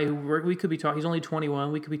 He's a guy who we could be talking. He's only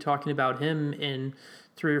 21. We could be talking about him in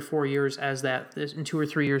 3 or 4 years as that, in 2 or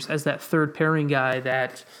 3 years as that third pairing guy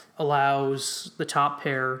that allows the top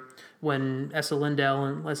pair when Esa Lindell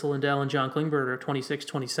and John Klingberg are 26,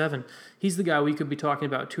 27. He's the guy we could be talking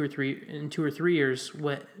about 2 or 3 years.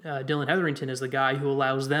 When Dylan Hetherington is the guy who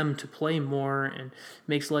allows them to play more and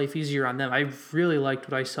makes life easier on them. I really liked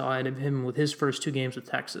what I saw in him with his first 2 games with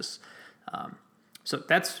Texas. So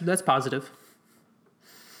that's positive.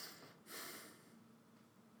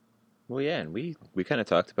 Well, yeah, and we kind of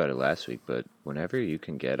talked about it last week, but whenever you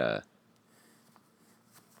can get a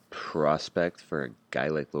prospect for a guy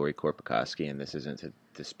like Laurie Korpikoski, and this isn't to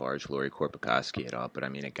disparage Laurie Korpikoski at all, but I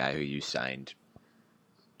mean a guy who you signed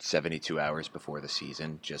 72 hours before the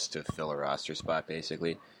season just to fill a roster spot,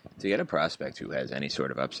 basically, to get a prospect who has any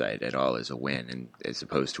sort of upside at all is a win, and as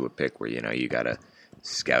opposed to a pick where, you got to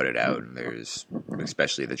scout it out, and there's,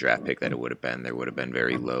 especially the draft pick that it would have been, there would have been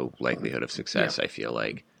very low likelihood of success, I feel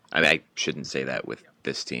like. I mean, I shouldn't say that with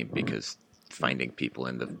this team because finding people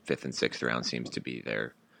in the 5th and 6th round seems to be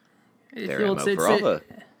their MO. For all the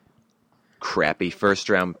crappy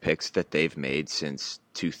first-round picks that they've made since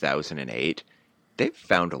 2008, they've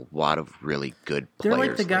found a lot of really good players. They're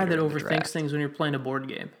like the guy that overthinks things when you're playing a board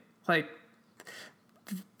game. Like,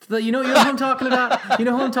 you know who I'm talking about? You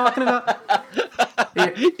know who I'm talking about?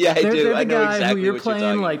 Yeah, I do. They're I the know guy exactly who you're what playing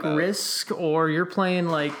you're like about. Risk, or you're playing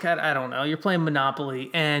like, I don't know, you're playing Monopoly,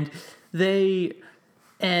 and they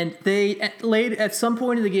at some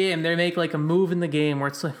point in the game they make like a move in the game where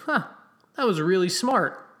it's like, that was really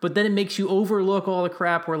smart, but then it makes you overlook all the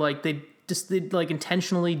crap where like they like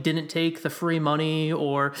intentionally didn't take the free money,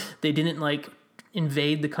 or they didn't like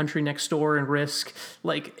invade the country next door and Risk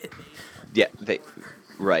like. Yeah, they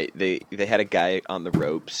had a guy on the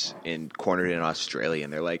ropes and cornered in Australia,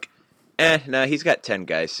 and they're like, no, he's got 10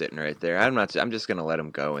 guys sitting right there. I'm just gonna let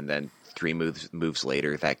him go, and then 3 moves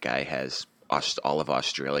later, that guy has all of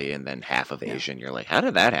Australia and then half of Asia. And you're like, how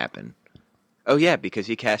did that happen? Oh yeah, because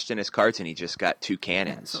he cashed in his cards and he just got 2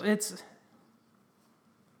 cannons. Yeah, so it's.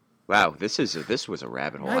 Wow, this was a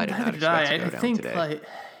rabbit hole I did not expect to go down think today. Like,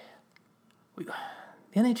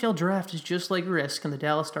 the NHL draft is just like Risk, and the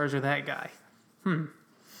Dallas Stars are that guy.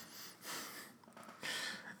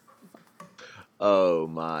 Oh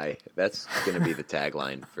my, that's gonna be the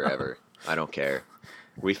tagline forever. I don't care.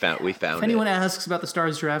 We found If anyone asks about the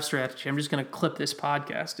Stars draft strategy, I'm just gonna clip this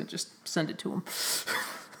podcast and just send it to them.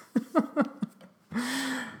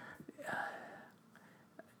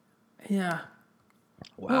 Yeah.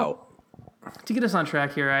 Wow. Well, to get us on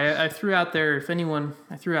track here, I threw out there, at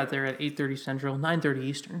 8:30 Central, 9:30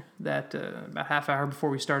 Eastern, that about half hour before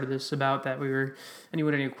we started this, about that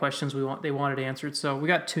anyone had any questions they wanted answered. So we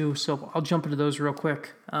got 2, so I'll jump into those real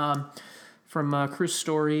quick. From Chris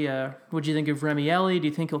Story, what do you think of Remi Elie? Do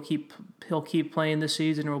you think he'll keep playing this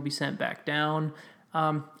season, or will be sent back down?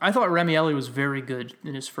 I thought Remi Elie was very good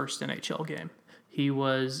in his first NHL game. He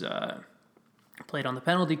was played on the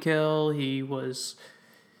penalty kill. He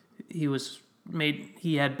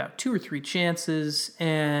had about 2 or 3 chances,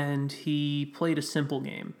 and he played a simple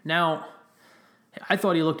game. Now, I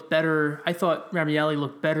thought he looked better. I thought Remi Elie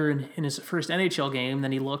looked better in his first NHL game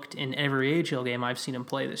than he looked in every AHL game I've seen him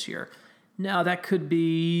play this year. Now, that could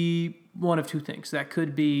be one of 2 things. That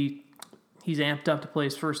could be he's amped up to play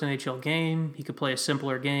his first NHL game. He could play a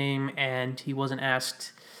simpler game, and he wasn't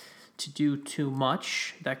asked to do too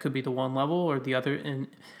much. That could be the one level, or the other. And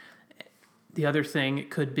the other thing it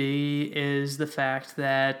could be is the fact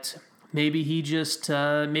that maybe he just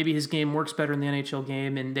maybe his game works better in the NHL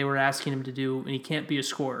game, and they were asking him to do, and he can't be a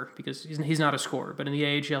scorer because he's not a scorer. But in the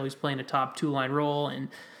AHL, he's playing a top 2-line role, and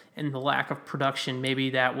the lack of production, maybe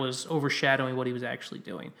that was overshadowing what he was actually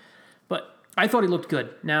doing. But I thought he looked good.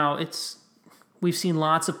 Now, we've seen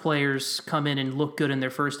lots of players come in and look good in their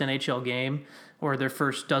first NHL game or their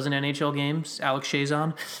first dozen NHL games. Alex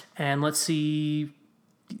Chazon, and let's see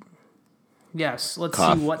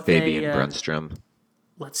what Fabian Brunstrom.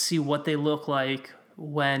 Let's see what they look like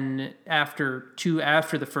when after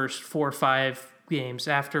the first 4 or 5 games,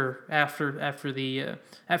 after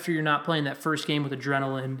you're not playing that first game with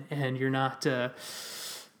adrenaline and you're not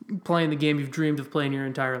playing the game you've dreamed of playing your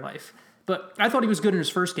entire life. But I thought he was good in his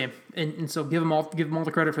first game, and so give him all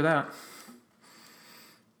the credit for that.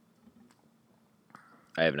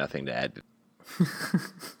 I have nothing to add.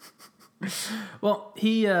 Well,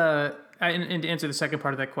 and to answer the second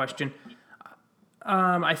part of that question,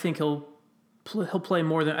 I think he'll play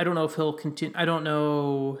more than. I don't know if he'll continue. I don't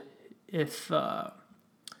know if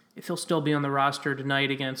he'll still be on the roster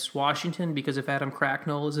tonight against Washington, because if Adam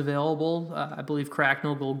Cracknell is available, I believe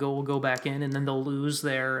Cracknell will go back in, and then they'll lose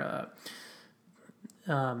they'll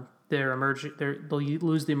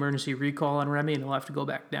lose the emergency recall on Remy, and he'll have to go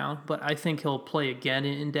back down. But I think he'll play again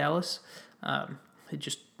in Dallas. I'm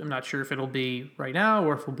not sure if it'll be right now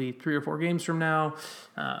or if it'll be 3 or 4 games from now.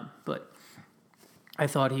 But I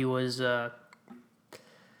thought he was good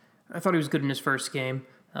in his first game.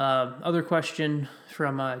 Other question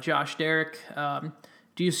from Josh Derrick.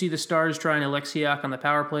 Do you see the Stars trying Alexiak on the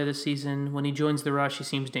power play this season? When he joins the Rush, he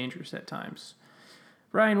seems dangerous at times.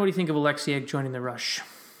 Ryan, what do you think of Alexiak joining the Rush?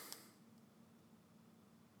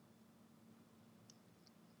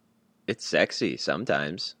 It's sexy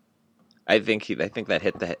sometimes. I think that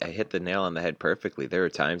hit the nail on the head perfectly. There are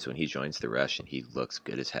times when he joins the Rush and he looks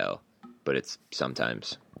good as hell, but it's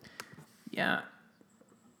sometimes. Yeah.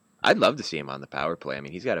 I'd love to see him on the power play. I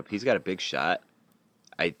mean, he's got a big shot.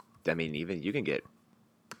 I mean, even you can get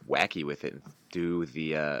wacky with it and do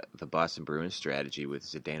the Boston Bruins strategy with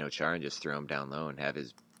Zdeno Chara and just throw him down low and have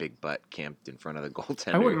his big butt camped in front of the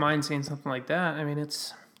goaltender. I wouldn't mind seeing something like that. I mean,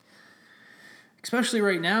 it's especially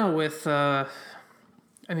right now with.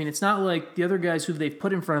 I mean, it's not like the other guys who they've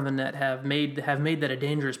put in front of the net have made that a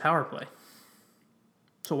dangerous power play.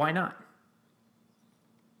 So why not?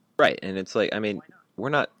 Right, and it's like, I mean, we're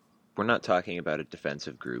not talking about a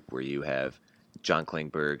defensive group where you have John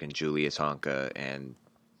Klingberg and Julius Honka and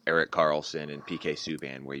Erik Karlsson and PK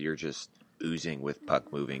Subban, where you're just oozing with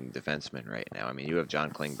puck-moving defensemen right now. I mean, you have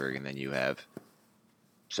John Klingberg, and then you have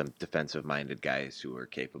some defensive-minded guys who are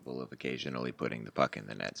capable of occasionally putting the puck in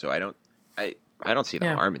the net. So I don't see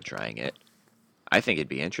the harm in trying it. I think it'd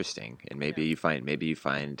be interesting, and maybe you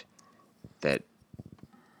find that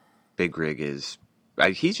Big Rig is.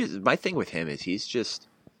 He's just, my thing with him is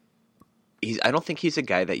I don't think he's a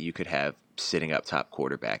guy that you could have sitting up top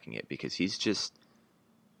quarterbacking it, because he's just.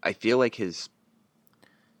 I feel like his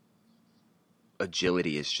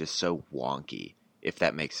agility is just so wonky, if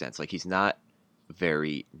that makes sense. Like, he's not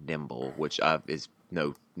very nimble, which is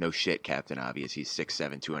no shit, Captain Obvious. He's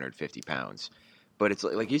 6'7", 250 pounds. But it's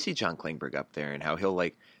like you see John Klingberg up there and how he'll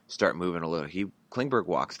like start moving a little. Klingberg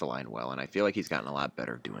walks the line well, and I feel like he's gotten a lot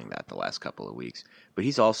better doing that the last couple of weeks. But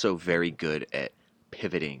he's also very good at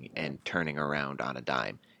pivoting and turning around on a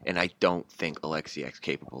dime. And I don't think Alexiak's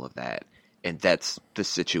capable of that. And that's the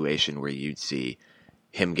situation where you'd see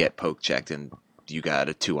him get poke checked and you got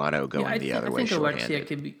a 2-on-0 going the other way shorthanded. Alexiak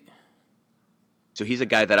could be. So he's a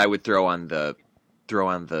guy that I would throw on the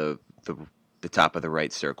top of the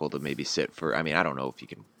right circle to maybe sit for. I mean, I don't know if he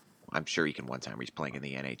can. I'm sure he can one time. He's playing in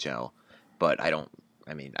the NHL, but I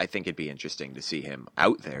think it'd be interesting to see him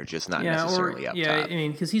out there, just not necessarily up top. Yeah, I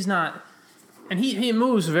mean, because he's not, and he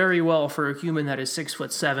moves very well for a human that is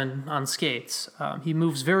 6'7" on skates. He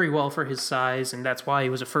moves very well for his size, and that's why he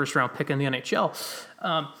was a first-round pick in the NHL.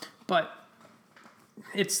 But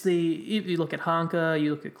it's you look at Honka,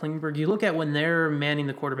 you look at Klingberg, you look at when they're manning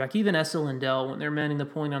the quarterback, even Esa Lindell, when they're manning the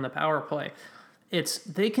point on the power play,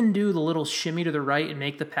 they can do the little shimmy to the right and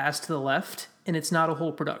make the pass to the left, and it's not a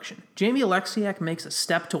whole production. Jamie Alexiak makes a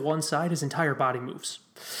step to one side, his entire body moves.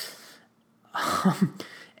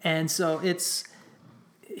 And so it's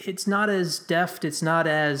not as deft, it's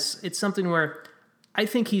something where I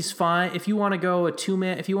think he's fine. If you want to go a two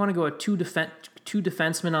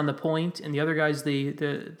defensemen on the point, and the other guy's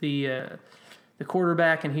the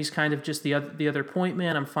quarterback, and he's kind of just the other point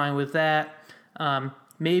man, I'm fine with that.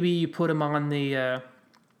 Maybe you put him on the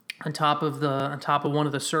on top of one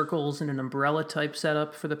of the circles in an umbrella type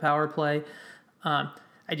setup for the power play. I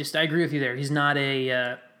agree with you there. He's not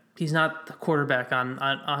the quarterback on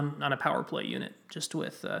a power play unit.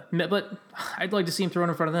 But I'd like to see him thrown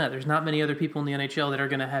in front of the net. There's not many other people in the NHL that are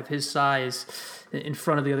going to have his size in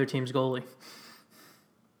front of the other team's goalie.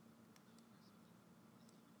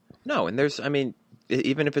 No, and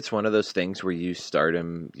even if it's one of those things where you start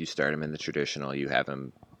him in the traditional, you have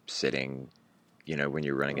him sitting, when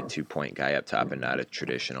you're running a 2-point guy up top and not a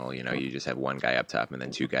traditional, you just have one guy up top and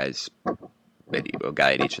then two guys, a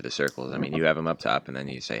guy at each of the circles. I mean, you have him up top and then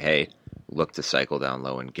you say, hey, look to cycle down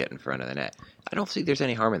low and get in front of the net. I don't think there's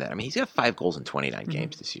any harm in that. I mean, he's got 5 goals in 29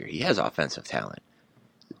 games this year. He has offensive talent.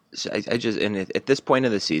 So I just, and at this point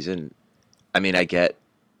of the season, I mean, I get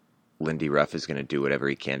Lindy Ruff is going to do whatever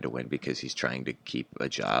he can to win because he's trying to keep a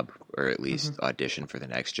job or at least audition for the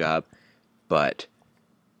next job. But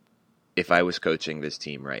if I was coaching this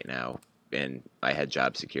team right now and I had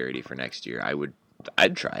job security for next year,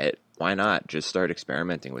 I'd try it. Why not? Just start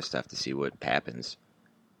experimenting with stuff to see what happens.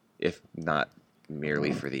 If not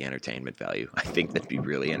merely for the entertainment value. I think that'd be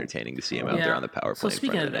really entertaining to see him out there on the power play in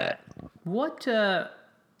front of the net. What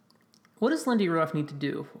does Lindy Ruff need to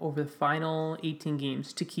do over the final 18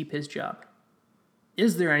 games to keep his job?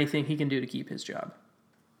 Is there anything he can do to keep his job?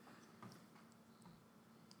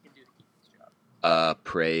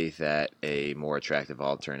 Pray that a more attractive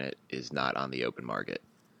alternate is not on the open market.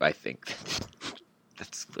 I think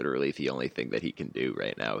that's literally the only thing that he can do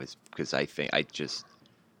right now is because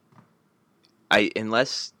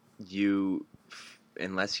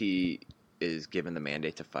unless he is given the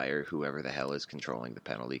mandate to fire whoever the hell is controlling the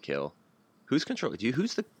penalty kill. Who's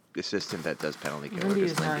the assistant that does penalty kill? Lindy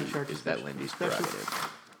is that Lindy's prerogative?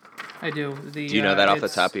 I do. Do you know that off the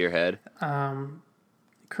top of your head?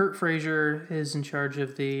 Kurt Fraser is in charge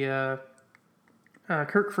of the.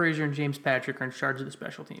 Kirk Fraser and James Patrick are in charge of the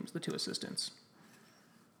special teams, the 2 assistants.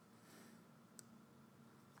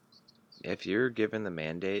 If you're given the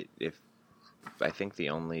mandate, I think the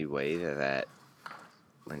only way that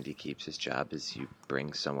Lindy keeps his job is you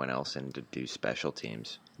bring someone else in to do special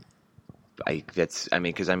teams.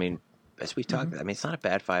 As we talked, it's not a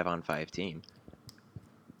bad 5-on-5 team,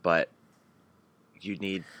 but you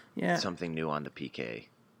need something new on the PK.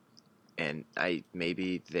 And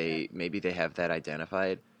maybe they have that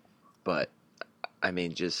identified, but I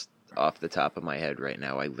mean, just off the top of my head right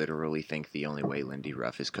now, I literally think the only way Lindy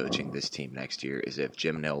Ruff is coaching this team next year is if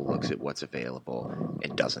Jim Nill looks at what's available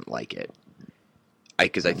and doesn't like it.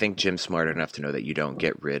 Because I think Jim's smart enough to know that you don't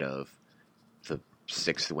get rid of the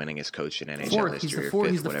 6th winningest coach in NHL history, or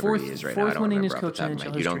 5th, whatever he is right now. I don't remember off the top of my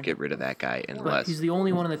head. You don't get rid of that guy unless he's the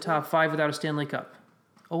only one in the top 5 without a Stanley Cup.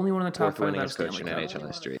 Only one in the top 5 without a 4th Stanley winningest Cup. coach in NHL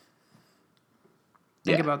history.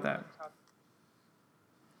 Think about that.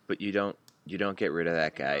 But you don't get rid of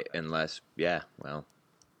that guy unless,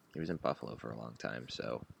 he was in Buffalo for a long time,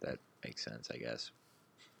 so that makes sense, I guess.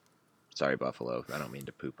 Sorry, Buffalo. I don't mean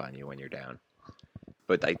to poop on you when you're down.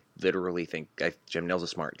 But I literally think Jim Nill's a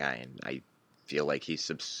smart guy, and I feel like he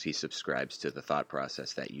subscribes to the thought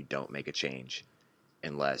process that you don't make a change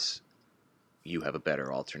unless you have a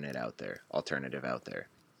better alternative out there.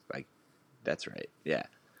 That's right. Yeah.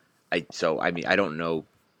 I don't know.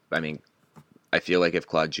 I mean, I feel like if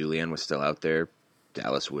Claude Julien was still out there,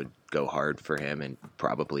 Dallas would go hard for him and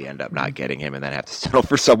probably end up not getting him and then have to settle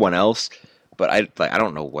for someone else. But I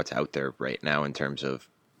don't know what's out there right now in terms of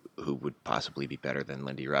who would possibly be better than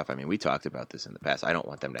Lindy Ruff. I mean, we talked about this in the past. I don't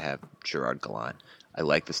want them to have Gerard Gallant. I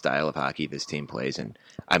like the style of hockey this team plays, and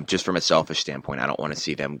I'm just from a selfish standpoint, I don't want to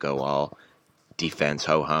see them go all defense,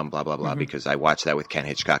 ho-hum, blah, blah, blah, because I watched that with Ken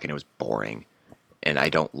Hitchcock, and it was boring. And I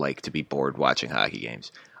don't like to be bored watching hockey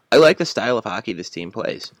games. I like the style of hockey this team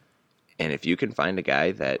plays. And if you can find a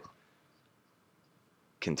guy that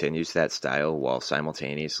continues that style while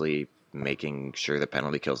simultaneously making sure the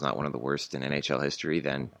penalty kill is not one of the worst in NHL history,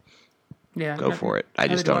 then go for it. I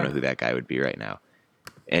just don't know who that guy would be right now.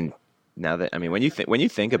 And now that, I mean, when you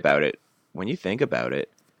think about it,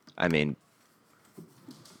 I mean,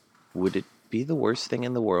 would it be the worst thing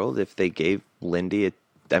in the world if they gave Lindy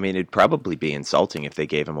it'd probably be insulting if they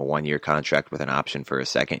gave him a 1-year contract with an option for a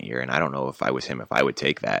 2nd year, and I don't know if I was him if I would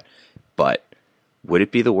take that. But would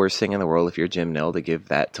it be the worst thing in the world if you're Jim Nill to give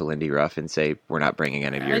that to Lindy Ruff and say, we're not bringing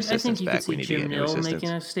any of your assistants back, we need to get new assistants? I think you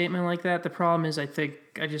could see Jim Nill making a statement like that. The problem is I think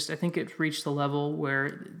it's reached the level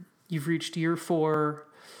where you've reached year 4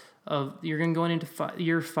 of, you're going into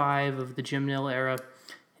year 5 of the Jim Nill era,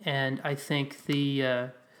 and I think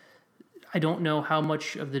I don't know how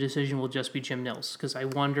much of the decision will just be Jim Nill's, because I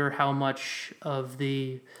wonder how much will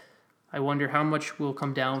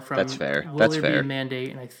come down from. That's fair. Will there be a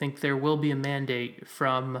mandate? And I think there will be a mandate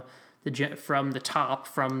from the top,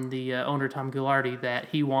 from the owner Tom Goularty, that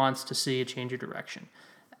he wants to see a change of direction.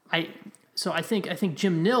 I think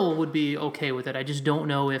Jim Nill would be okay with it. I just don't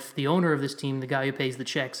know if the owner of this team, the guy who pays the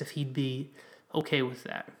checks, if he'd be okay with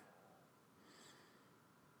that.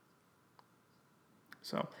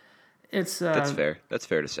 So. That's fair. That's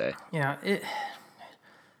fair to say. Yeah,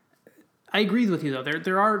 I agree with you though.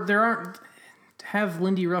 There aren't to have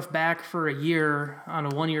Lindy Ruff back for a year on a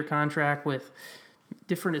 1-year contract with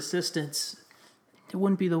different assistants. It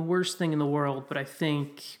wouldn't be the worst thing in the world, but I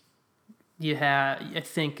think I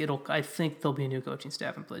think there'll be a new coaching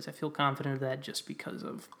staff in place. I feel confident of that just because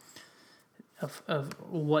of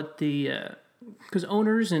what because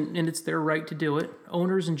owners, and it's their right to do it,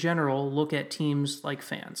 owners in general look at teams like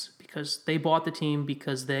fans because they bought the team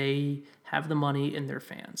because they have the money and they're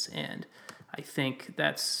fans. And I think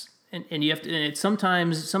that's, and you have to, and it's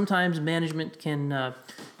sometimes management can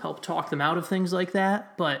help talk them out of things like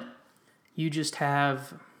that, but you just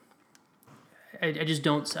have, I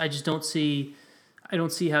don't see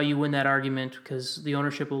how you win that argument because the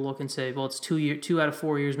ownership will look and say, well, it's 2 out of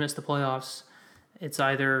 4 years missed the playoffs. It's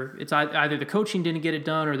either the coaching didn't get it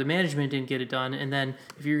done or the management didn't get it done, and then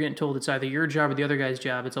if you're getting told it's either your job or the other guy's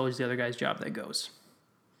job, it's always the other guy's job that goes.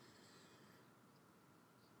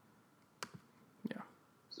 Yeah.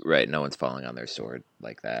 Right. No one's falling on their sword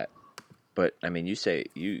like that. But I mean, you say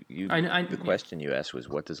the question you asked was,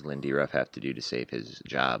 what does Lindy Ruff have to do to save his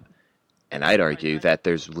job? And I'd argue that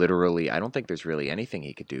I don't think there's really anything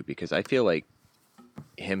he could do because I feel like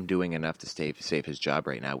him doing enough to save his job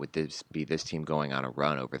right now would be this team going on a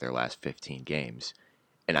run over their last 15 games.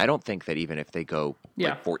 And I don't think that even if they go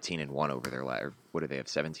 14-1 over their last, what do they have,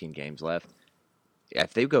 17 games left?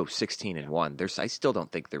 If they go 16-1, I still don't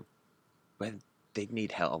think they'd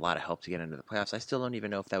need a lot of help to get into the playoffs. I still don't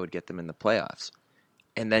even know if that would get them in the playoffs.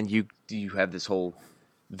 And then you have this whole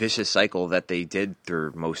vicious cycle that they did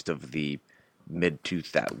through most of the late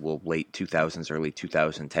 2000s, early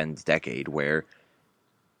 2010s decade where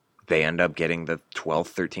they end up getting the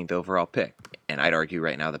 12th, 13th overall pick. And I'd argue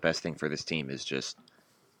right now the best thing for this team is just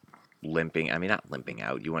not limping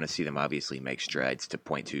out. You want to see them obviously make strides to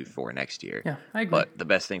point to for next year. Yeah, I agree. But the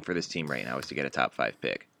best thing for this team right now is to get a top 5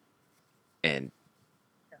 pick. And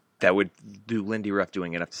that would do Lindy Ruff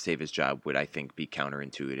doing enough to save his job would, I think, be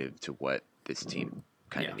counterintuitive to what this team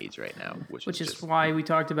kind of needs right now. Which is why we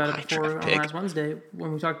talked about it before on last Wednesday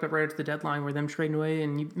when we talked about right after the deadline where them trading away,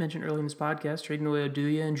 and you mentioned earlier in this podcast, trading away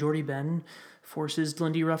Oduya and Jordy Ben forces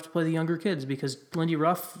Lindy Ruff to play the younger kids because Lindy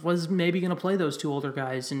Ruff was maybe going to play those 2 older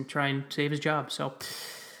guys and try and save his job. So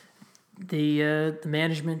the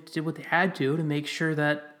management did what they had to make sure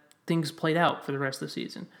that things played out for the rest of the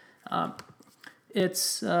season. You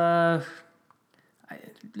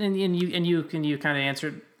kind of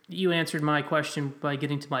answered. You answered my question by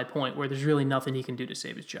getting to my point where there's really nothing he can do to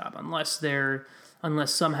save his job unless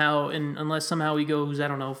somehow he goes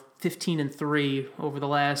 15-3 over the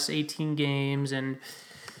last 18 games and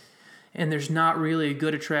there's not really a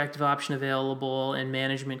good attractive option available and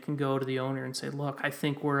management can go to the owner and say, look, I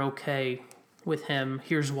think we're okay with him.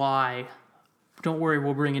 Here's why. Don't worry,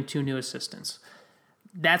 we'll bring in 2 new assistants.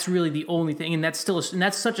 That's really the only thing, and that's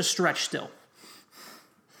such a stretch still.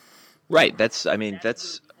 Right. That's right.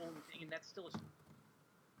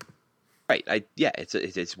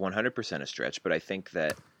 It's 100% a stretch, but I think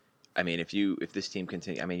that, I mean, if this team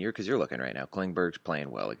continue, I mean, you're looking right now, Klingberg's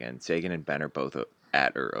playing well again. Sagan and Ben are both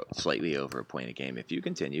at or slightly over a point a game. If you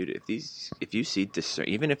continue if you see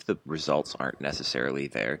even if the results aren't necessarily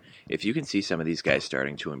there, if you can see some of these guys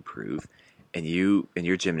starting to improve, and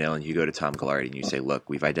you're Jim Nill and you go to Tom Gillardi and you say, look,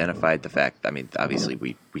 we've identified the fact, I mean, obviously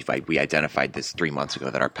we identified this 3 months ago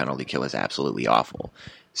that our penalty kill is absolutely awful.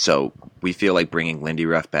 So we feel like bringing Lindy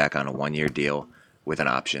Ruff back on a 1-year deal with an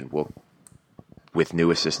option with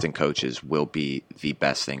new assistant coaches will be the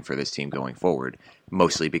best thing for this team going forward,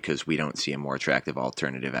 mostly because we don't see a more attractive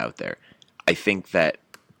alternative out there. I think that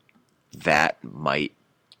might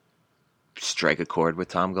strike a chord with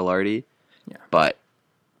Tom Gillardi, but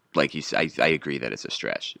like you said, I agree that it's a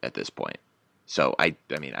stretch at this point. So I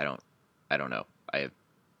don't know.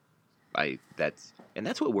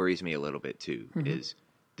 That's what worries me a little bit too. Mm-hmm. Is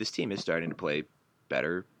this team is starting to play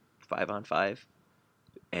better 5-on-5,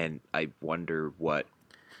 and I wonder what.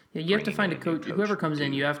 Yeah, you have to find a coach. Whoever comes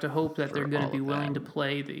in, you have to hope that they're going to be willing to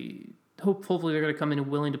play hopefully they're going to come in and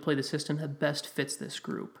willing to play the system that best fits this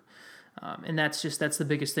group, and that's the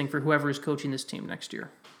biggest thing for whoever is coaching this team next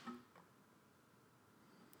year.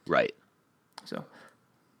 Right. So.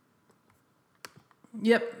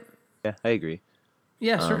 Yep. Yeah, I agree.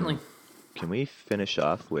 Yeah, certainly. Can we finish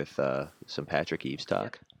off with some Patrick Eaves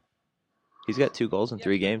talk? He's got 2 goals in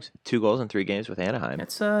 3 games. 2 goals in 3 games with Anaheim.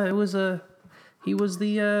 That's he was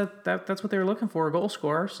that's what they were looking for, a goal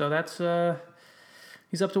scorer. So that's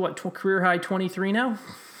he's up to what, career high 23 now?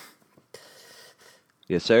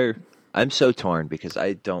 Yes, sir. I'm so torn because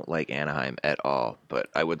I don't like Anaheim at all, but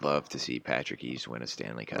I would love to see Patrick Eaves win a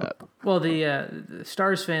Stanley Cup. Well, the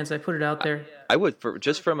Stars fans, I put it out there. I would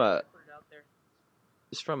just from a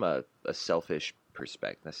selfish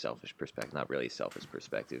perspective, not really a selfish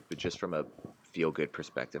perspective, but just from a feel-good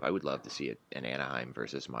perspective, I would love to see an Anaheim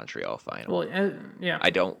versus Montreal final. Well, yeah. I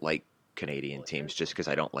don't like Canadian teams just because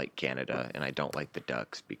I don't like Canada and I don't like the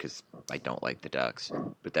Ducks because I don't like the Ducks.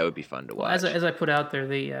 But that would be fun to watch. As I put out there,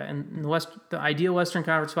 in the ideal Western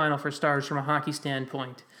Conference final for Stars from a hockey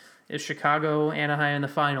standpoint is Chicago, Anaheim in the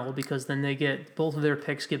final, because then they get both of their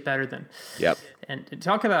picks get better than. Yep. And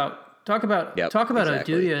talk about exactly.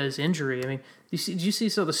 Oduya's injury. I mean, did you see?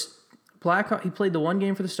 So the Blackhawks, he played the one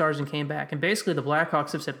game for the Stars and came back, and basically the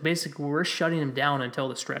Blackhawks have said basically we're shutting him down until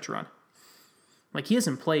the stretch run. Like he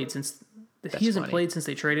hasn't played since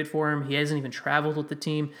they traded for him. He hasn't even traveled with the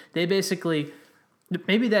team. They basically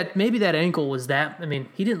maybe that ankle was that. I mean,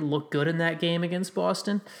 he didn't look good in that game against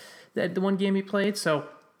Boston, the one game he played. So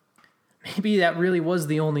maybe that really was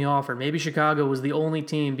the only offer. Maybe Chicago was the only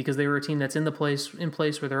team because they were a team that's in place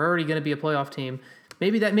where they're already going to be a playoff team.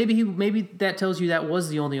 Maybe that tells you that was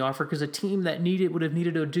the only offer because a team that would have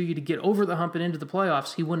needed Oduya to get over the hump and into the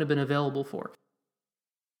playoffs, he wouldn't have been available for.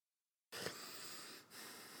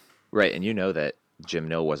 Right, and you know that Jim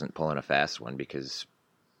Nill wasn't pulling a fast one because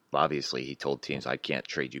obviously he told teams, I can't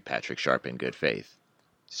trade you Patrick Sharp in good faith.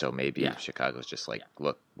 So maybe Chicago's just like,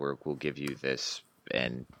 look, we'll give you this,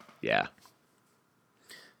 and yeah.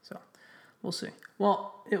 So we'll see.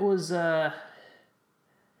 Well, it was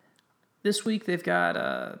this week they've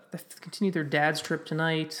continued their dad's trip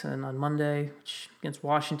tonight and on Monday against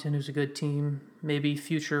Washington, who's a good team. Maybe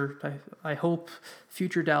I hope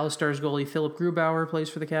future Dallas Stars goalie Philip Grubauer plays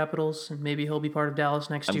for the Capitals, and maybe he'll be part of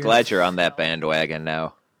Dallas next year. I'm glad you're on that bandwagon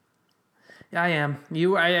now. I am.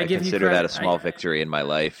 I consider that a small victory in my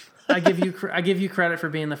life. I give you credit for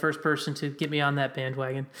being the first person to get me on that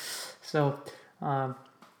bandwagon. So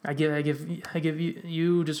I give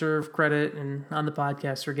you deserve credit and on the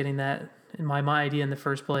podcast for getting that in my idea in the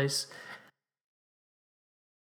first place.